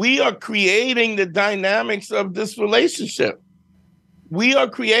 we are creating the dynamics of this relationship. We are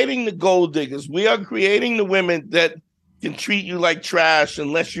creating the gold diggers. We are creating the women that can treat you like trash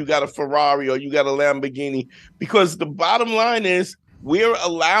unless you got a Ferrari or you got a Lamborghini, because the bottom line is we're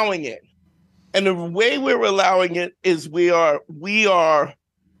allowing it. And the way we're allowing it is we are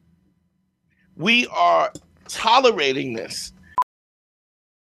tolerating this.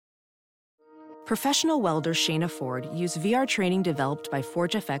 Professional welder Shayna Ford used VR training developed by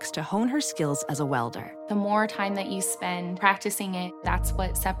ForgeFX to hone her skills as a welder. The more time that you spend practicing it, that's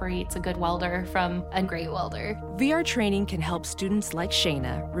what separates a good welder from a great welder. VR training can help students like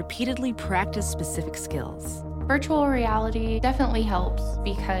Shayna repeatedly practice specific skills. Virtual reality definitely helps,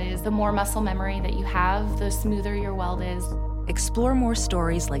 because the more muscle memory that you have, the smoother your weld is. Explore more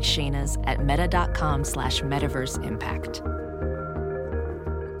stories like Shayna's at meta.com/metaverseimpact.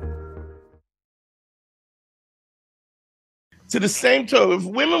 To the same token, if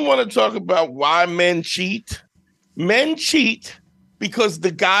women want to talk about why men cheat because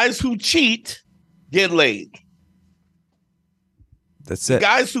the guys who cheat get laid. That's it. The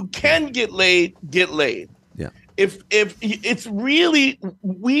guys who can get laid get laid. Yeah. If it's really,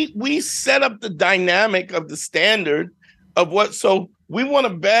 we set up the dynamic of the standard of what, so we want a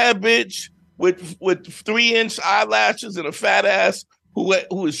bad bitch with 3-inch eyelashes and a fat ass who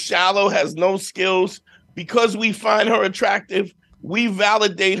is shallow, has no skills. Because we find her attractive, we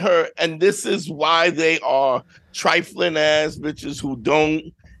validate her, and this is why they are trifling ass bitches who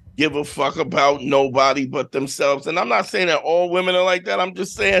don't give a fuck about nobody but themselves. And I'm not saying that all women are like that. I'm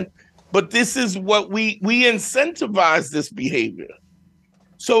just saying, but this is what we incentivize this behavior.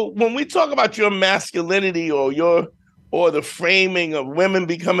 So when we talk about your masculinity or the framing of women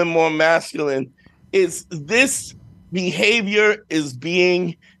becoming more masculine, is this behavior is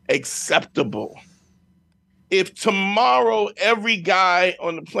being acceptable. If tomorrow every guy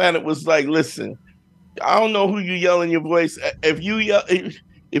on the planet was like, listen, I don't know who you yell in your voice. If you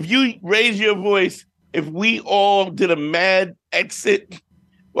raise your voice, if we all did a mad exit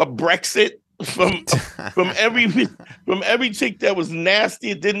or Brexit from every chick that was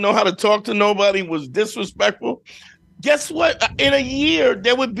nasty, didn't know how to talk to nobody, was disrespectful, guess what? In a year,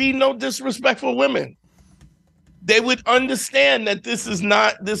 there would be no disrespectful women. They would understand that this is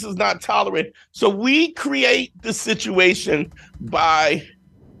not tolerated. So we create the situation by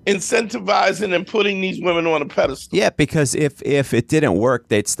incentivizing and putting these women on a pedestal. Yeah, because if it didn't work,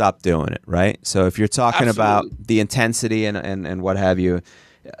 they'd stop doing it, right? So if you're talking about the intensity and what have you,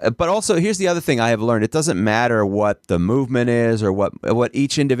 but also here's the other thing I have learned: it doesn't matter what the movement is or what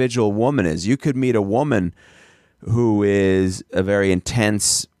each individual woman is. You could meet a woman who is a very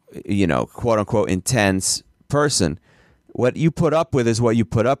intense, quote unquote intense person. What you put up with is what you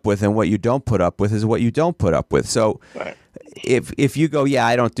put up with, and what you don't put up with is what you don't put up with. So right. if you go, yeah,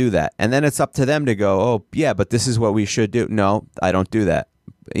 I don't do that, and then it's up to them to go, oh yeah, but this is what we should do. No, I don't do that.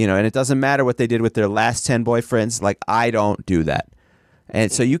 And it doesn't matter what they did with their last 10 boyfriends. Like, I don't do that. And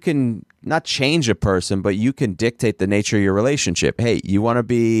so you can not change a person, but you can dictate the nature of your relationship. Hey, you want to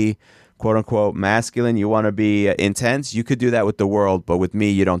be quote unquote masculine, you want to be intense, you could do that with the world, but with me,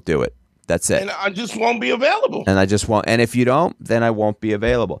 you don't do it. That's it. And I just won't be available. And if you don't, then I won't be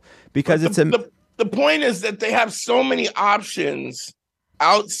available. Because the point is that they have so many options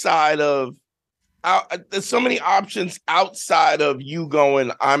outside of there's so many options outside of you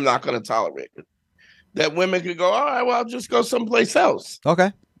going, I'm not going to tolerate it. That women could go, all right, well, I'll just go someplace else.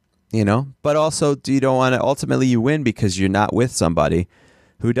 Okay. But also you don't want to, ultimately you win because you're not with somebody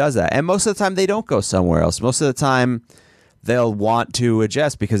who does that. And most of the time they don't go somewhere else. Most of the time they'll want to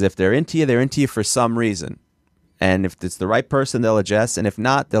adjust because if they're into you for some reason. And if it's the right person, they'll adjust. And if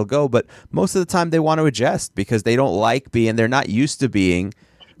not, they'll go. But most of the time they want to adjust because they don't like they're not used to being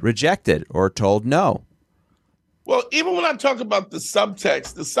rejected or told no. Well, even when I talk about the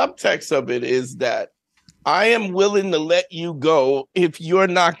subtext of it is that I am willing to let you go if you're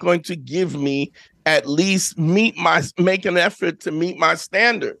not going to give me at least make an effort to meet my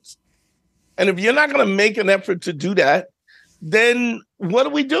standards. And if you're not going to make an effort to do that, then what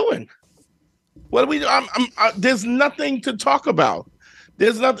are we doing? What are we doing? There's nothing to talk about.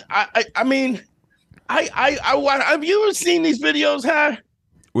 There's nothing. I mean, have you ever seen these videos, Harry?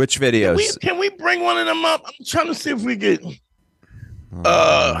 Which videos? Can we bring one of them up? I'm trying to see if we get.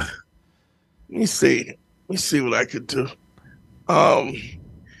 Let me see. Let me see what I could do.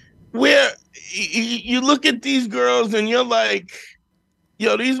 Where you look at these girls and you're like,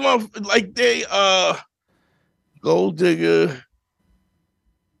 yo, these motherfuckers, like they gold digger.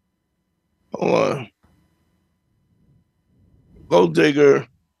 Hold on. Gold digger.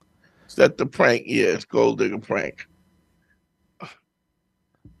 Is that the prank? Yeah, it's gold digger prank.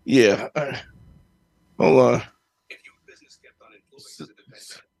 Yeah. Hold on.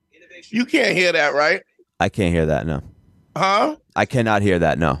 You can't hear that, right? I can't hear that, no. Huh? I cannot hear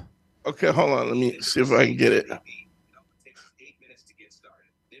that, no. Okay, hold on. Let me see if I can get it.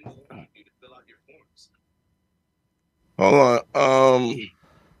 Hold on.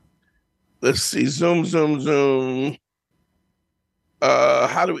 Let's see. Zoom.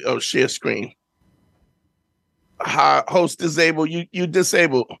 How do we share screen? Host disabled. You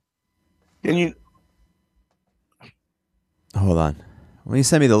disabled. Can you hold on? When you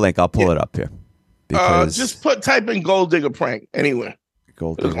send me the link, I'll pull it up here. Because just type in gold digger prank anywhere.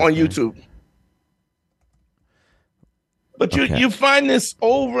 Gold digger on prank. YouTube. But you find this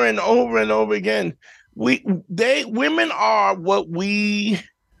over and over and over again. Women are what we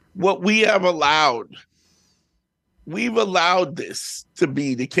have allowed. We've allowed this to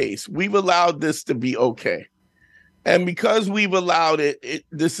be the case. We've allowed this to be okay. And because we've allowed it,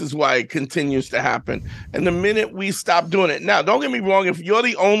 this is why it continues to happen. And the minute we stop doing it, now, don't get me wrong, if you're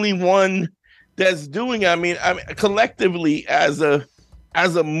the only one that's doing it, I mean collectively as a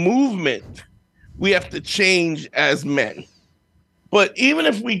movement, we have to change as men. But even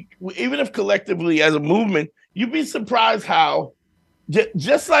if collectively as a movement, you'd be surprised how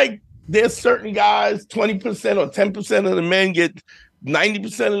just like there's certain guys, 20% or 10% of the men get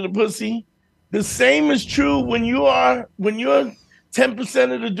 90% of the pussy. The same is true when you're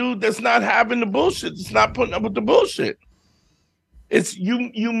 10% of the dude that's not having the bullshit. It's not putting up with the bullshit. It's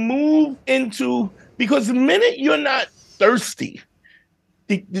you move into, because the minute you're not thirsty,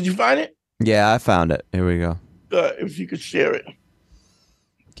 did you find it? Yeah, I found it. Here we go. If you could share it.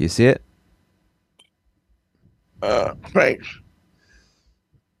 Can you see it? Right.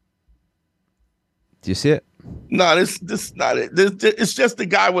 Do you see it? No, this is not it. It's just the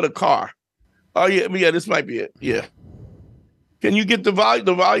guy with a car. Oh yeah, this might be it. Yeah. Can you get the volume?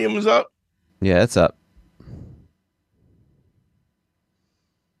 The volume is up. Yeah, it's up.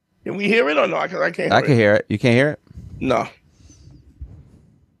 Can we hear it or no? I can't. I can hear it. You can't hear it? No.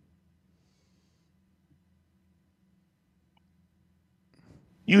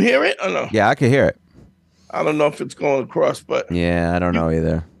 You hear it or no? Yeah, I can hear it. I don't know if it's going across, but yeah, I don't know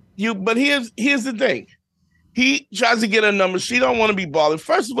either. But here's the thing. He tries to get her number. She don't want to be bothered.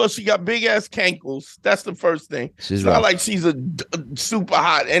 First of all, she got big ass cankles. That's the first thing. It's not like she's a super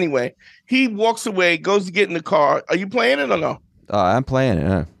hot. Anyway, he walks away, goes to get in the car. Are you playing it or no? Oh, I'm playing it.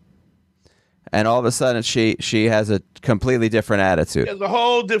 Yeah. And all of a sudden, she has a completely different attitude. There's a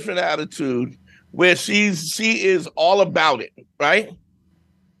whole different attitude where she is all about it, right?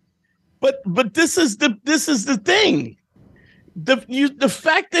 But this is the thing. The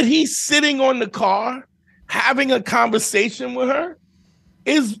fact that he's sitting on the car having a conversation with her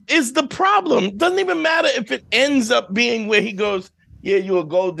is the problem. Doesn't even matter if it ends up being where he goes, yeah, you're a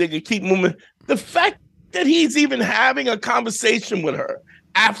gold digger, keep moving. The fact that he's even having a conversation with her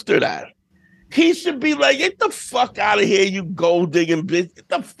after that, he should be like, get the fuck out of here, you gold digging bitch. Get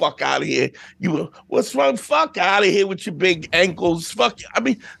the fuck out of here. What's wrong? Fuck out of here with your big ankles. Fuck you. I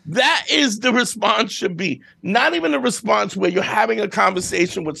mean, that is the response should be. Not even a response where you're having a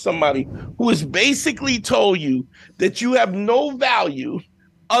conversation with somebody who has basically told you that you have no value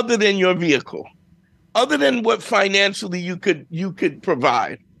other than your vehicle, other than what financially you could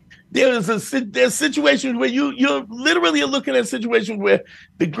provide. there's situations where you're literally looking at situations where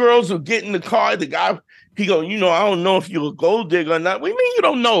the girls will get in the car, the guy, he go, I don't know if you're a gold digger or not. What do you mean you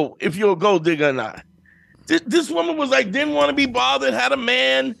don't know if you're a gold digger or not? This woman was like, didn't want to be bothered, had a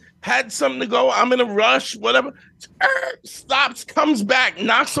man, had something to go, I'm in a rush, whatever. Stops, comes back,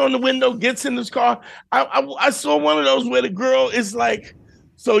 knocks on the window, gets in his car. I saw one of those where the girl is like,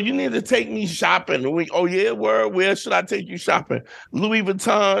 so you need to take me shopping. Oh yeah, where should I take you shopping? Louis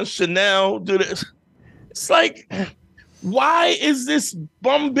Vuitton, Chanel, do this. It's like, why is this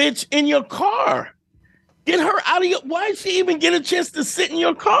bum bitch in your car? Get her out of your, why did she even get a chance to sit in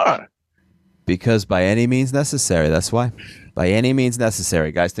your car? Because by any means necessary, that's why. By any means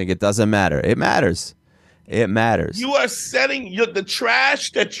necessary. Guys think it doesn't matter. It matters. It matters. You are setting the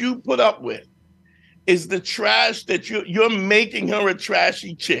trash that you put up with is the trash that you're making her a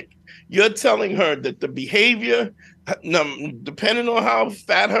trashy chick. You're telling her that the behavior, depending on how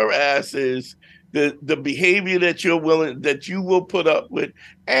fat her ass is, the behavior that you will put up with.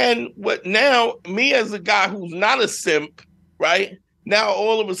 And what now, me as a guy who's not a simp, right? Now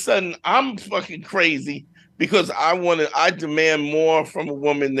all of a sudden I'm fucking crazy because I demand more from a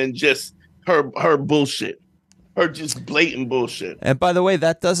woman than just her bullshit. Her just blatant bullshit. And by the way,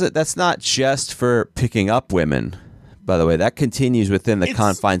 that's not just for picking up women. By the way, that continues within the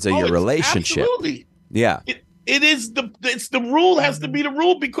confines of your relationship. Absolutely. Yeah. It's the rule has to be the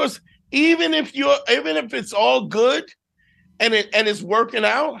rule, because even if it's all good and it's working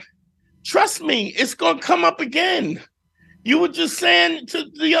out, trust me, it's gonna come up again. You were just saying to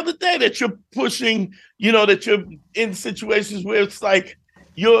the other day that you're pushing, that you're in situations where it's like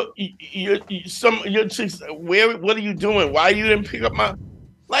your chicks, what are you doing? Why you didn't pick up my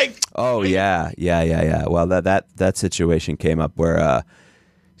Oh yeah. Well, that situation came up where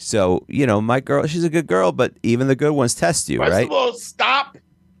so my girl, she's a good girl, but even the good ones test you, right? First of all, stop.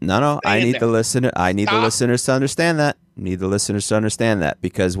 No, I need the listeners to understand that. Need the listeners to understand that,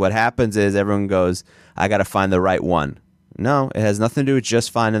 because what happens is everyone goes, I got to find the right one. No, it has nothing to do with just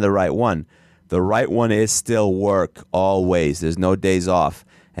finding the right one. The right one is still work always. There's no days off.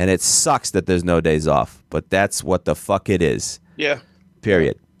 And it sucks that there's no days off, but that's what the fuck it is. Yeah.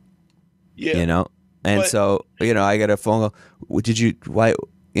 Period. Yeah. And so, I get a phone call. Why,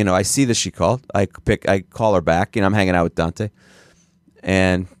 I see that she called. I call her back, I'm hanging out with Dante.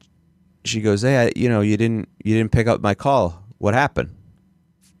 And she goes, hey, you didn't pick up my call. What happened?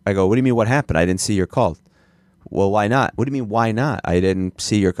 I go, what do you mean what happened? I didn't see your call. Well, why not? What do you mean why not? I didn't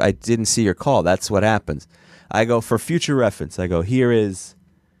see your call. That's what happens. I go, for future reference, I go, here is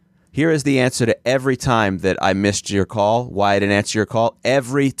the answer to every time that I missed your call. Why I didn't answer your call?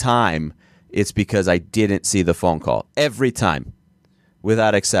 Every time it's because I didn't see the phone call. Every time.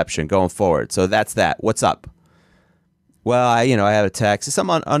 Without exception, going forward. So that's that. What's up? Well, I had a text. It's some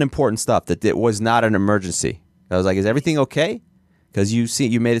unimportant stuff that it was not an emergency. I was like, is everything okay? Because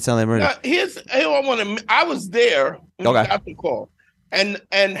you made it sound like emergency. I was there when I got the call. And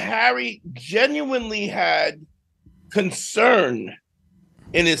Harry genuinely had concern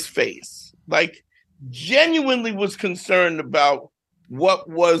in his face. Like, genuinely was concerned about what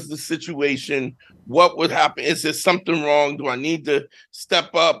was the situation, what would happen. Is there something wrong? Do I need to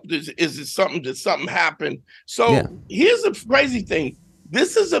step up? Is it something? Did something happen? So Here's the crazy thing.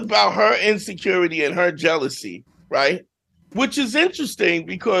 This is about her insecurity and her jealousy, right? Which is interesting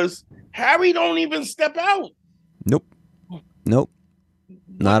because Harry don't even step out. Nope.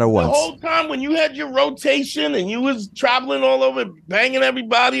 Not a once. The whole time when you had your rotation and you was traveling all over, banging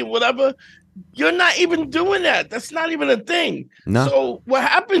everybody and whatever, you're not even doing that. That's not even a thing. No. So what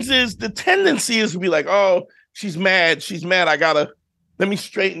happens is the tendency is to be like, oh, she's mad. Let me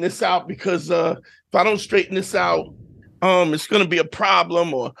straighten this out, because if I don't straighten this out, it's going to be a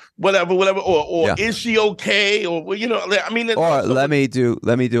problem or whatever, or is she okay? Or, let me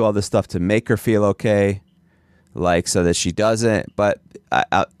do all this stuff to make her feel okay, like, so that she doesn't, but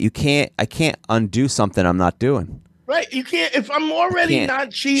I can't undo something I'm not doing. Right. You can't, if I'm already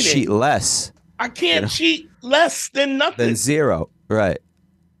not cheating. Cheat less. I can't cheat less than nothing. Than zero. Right.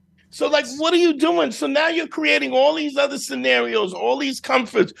 So, what are you doing? So now you're creating all these other scenarios, all these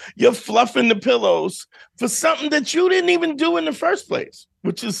comforts. You're fluffing the pillows for something that you didn't even do in the first place,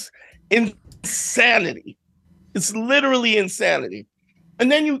 which is insanity. It's literally insanity. And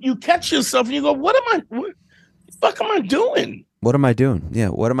then you catch yourself and you go, what the fuck am I doing? What am I doing? Yeah,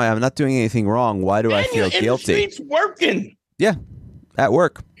 I'm not doing anything wrong. Why do I feel guilty? The streets working. Yeah, at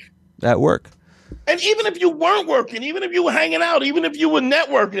work. And even if you weren't working, even if you were hanging out, even if you were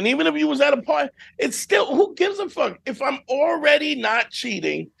networking, even if you was at a party, it's still, who gives a fuck? If I'm already not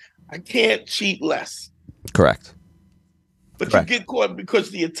cheating, I can't cheat less. Correct. But you get caught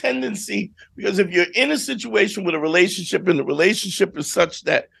because because if you're in a situation with a relationship and the relationship is such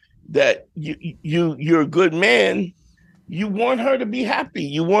that you're a good man, you want her to be happy.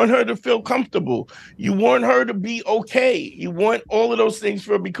 You want her to feel comfortable. You want her to be okay. You want all of those things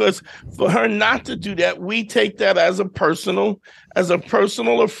because for her not to do that, we take that as a personal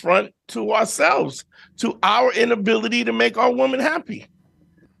affront to ourselves, to our inability to make our woman happy.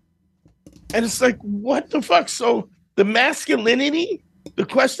 And it's like, what the fuck? So the masculinity, the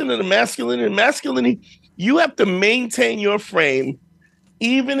question of the masculinity, you have to maintain your frame,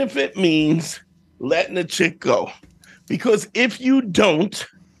 even if it means letting a chick go. Because if you don't,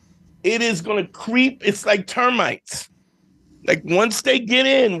 it is going to creep. It's like termites. Like once they get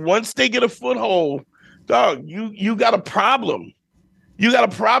a foothold, dog, you got a problem. You got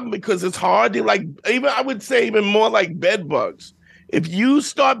a problem because it's hard to I would say even more like bed bugs. If you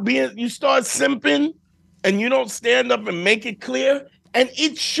start simping and you don't stand up and make it clear, and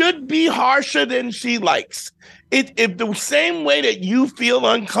it should be harsher than she likes. If the same way that you feel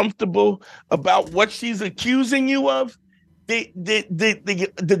uncomfortable about what she's accusing you of,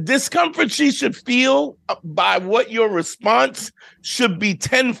 the discomfort she should feel by what your response should be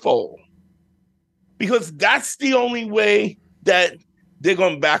tenfold. Because that's the only way that they're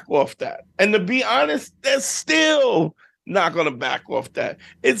going to back off that. And to be honest, they're still not going to back off that.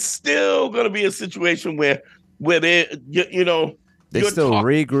 It's still going to be a situation where they still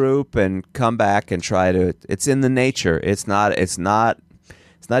regroup and come back and try to. It's in the nature. It's not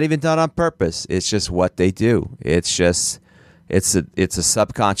even done on purpose. It's just what they do. It's a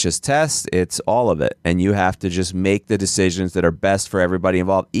subconscious test. It's all of it, and you have to just make the decisions that are best for everybody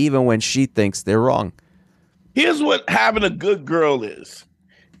involved, even when she thinks they're wrong. Here's what having a good girl is.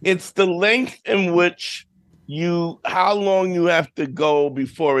 It's the length in which how long you have to go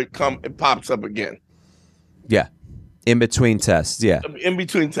before it pops up again. Yeah. In between tests, yeah. In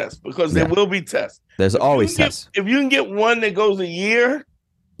between tests, because there will be tests. There's always tests. If you can get one that goes a year,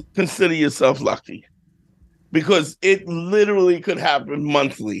 consider yourself lucky. Because it literally could happen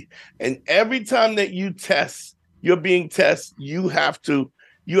monthly. And every time that you test, you're being tested, you have to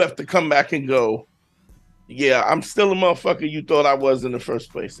come back and go, yeah, I'm still a motherfucker you thought I was in the first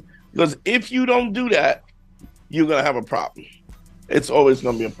place. Because if you don't do that, you're going to have a problem. It's always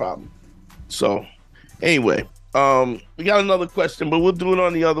going to be a problem. So, anyway, we got another question, but we'll do it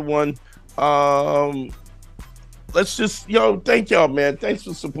on the other one. Let's just, thank y'all, man. Thanks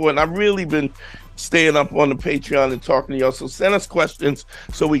for supporting. I've really been staying up on the Patreon and talking to y'all. So send us questions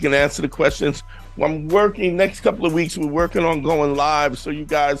so we can answer the questions. I'm working next couple of weeks. We're working on going live so you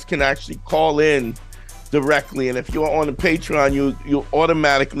guys can actually call in directly. And if you're on the Patreon, you'll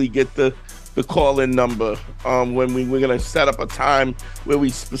automatically get the call-in number when we're going to set up a time where we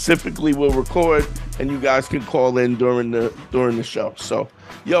specifically will record and you guys can call in during the show. So,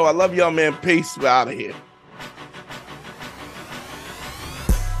 I love y'all, man. Peace. We're out of here.